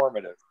very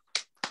informative.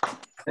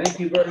 Thank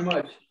you very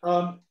much.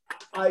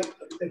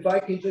 If I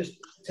could just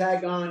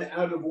tag on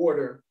out of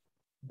order,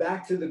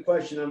 back to the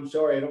question, I'm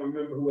sorry, I don't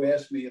remember who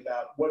asked me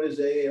about what does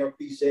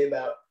AARP say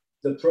about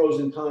the pros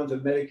and cons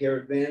of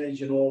Medicare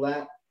Advantage and all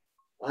that.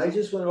 I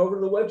just went over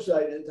to the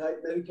website and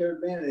typed Medicare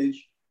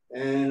Advantage,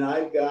 and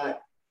I've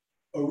got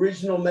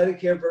original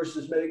Medicare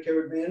versus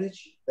Medicare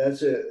Advantage.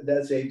 That's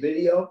a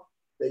video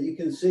that you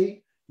can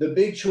see. The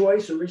big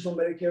choice, original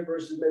Medicare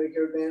versus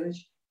Medicare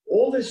Advantage.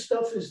 All this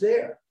stuff is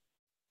there.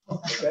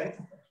 Okay.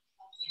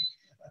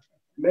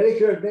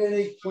 Medicare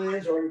Advantage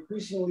plans are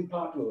increasingly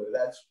popular.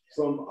 That's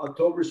from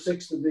October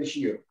 6th of this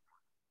year.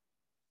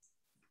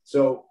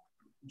 So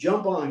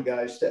jump on,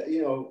 guys.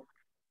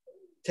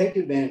 Take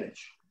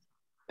advantage.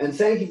 And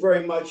thank you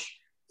very much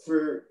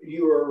for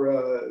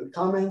your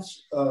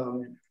comments.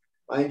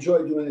 I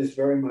enjoyed doing this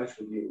very much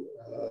with you.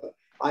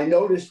 I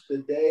noticed the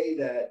day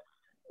that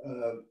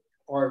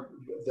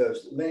the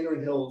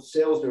Lantern Hill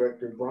sales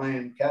director,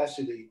 Brian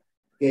Cassidy,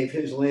 gave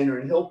his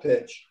Lantern Hill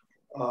pitch.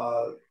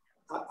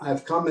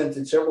 I've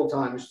commented several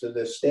times to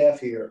the staff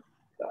here.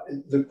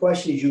 The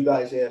questions you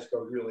guys ask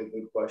are really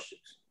good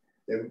questions.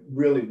 They're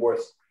really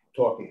worth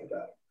talking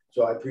about.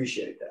 So I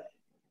appreciate that.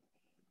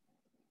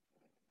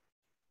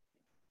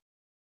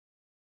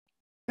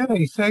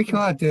 Hey, thanks a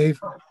lot, Dave.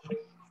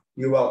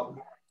 You're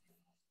welcome.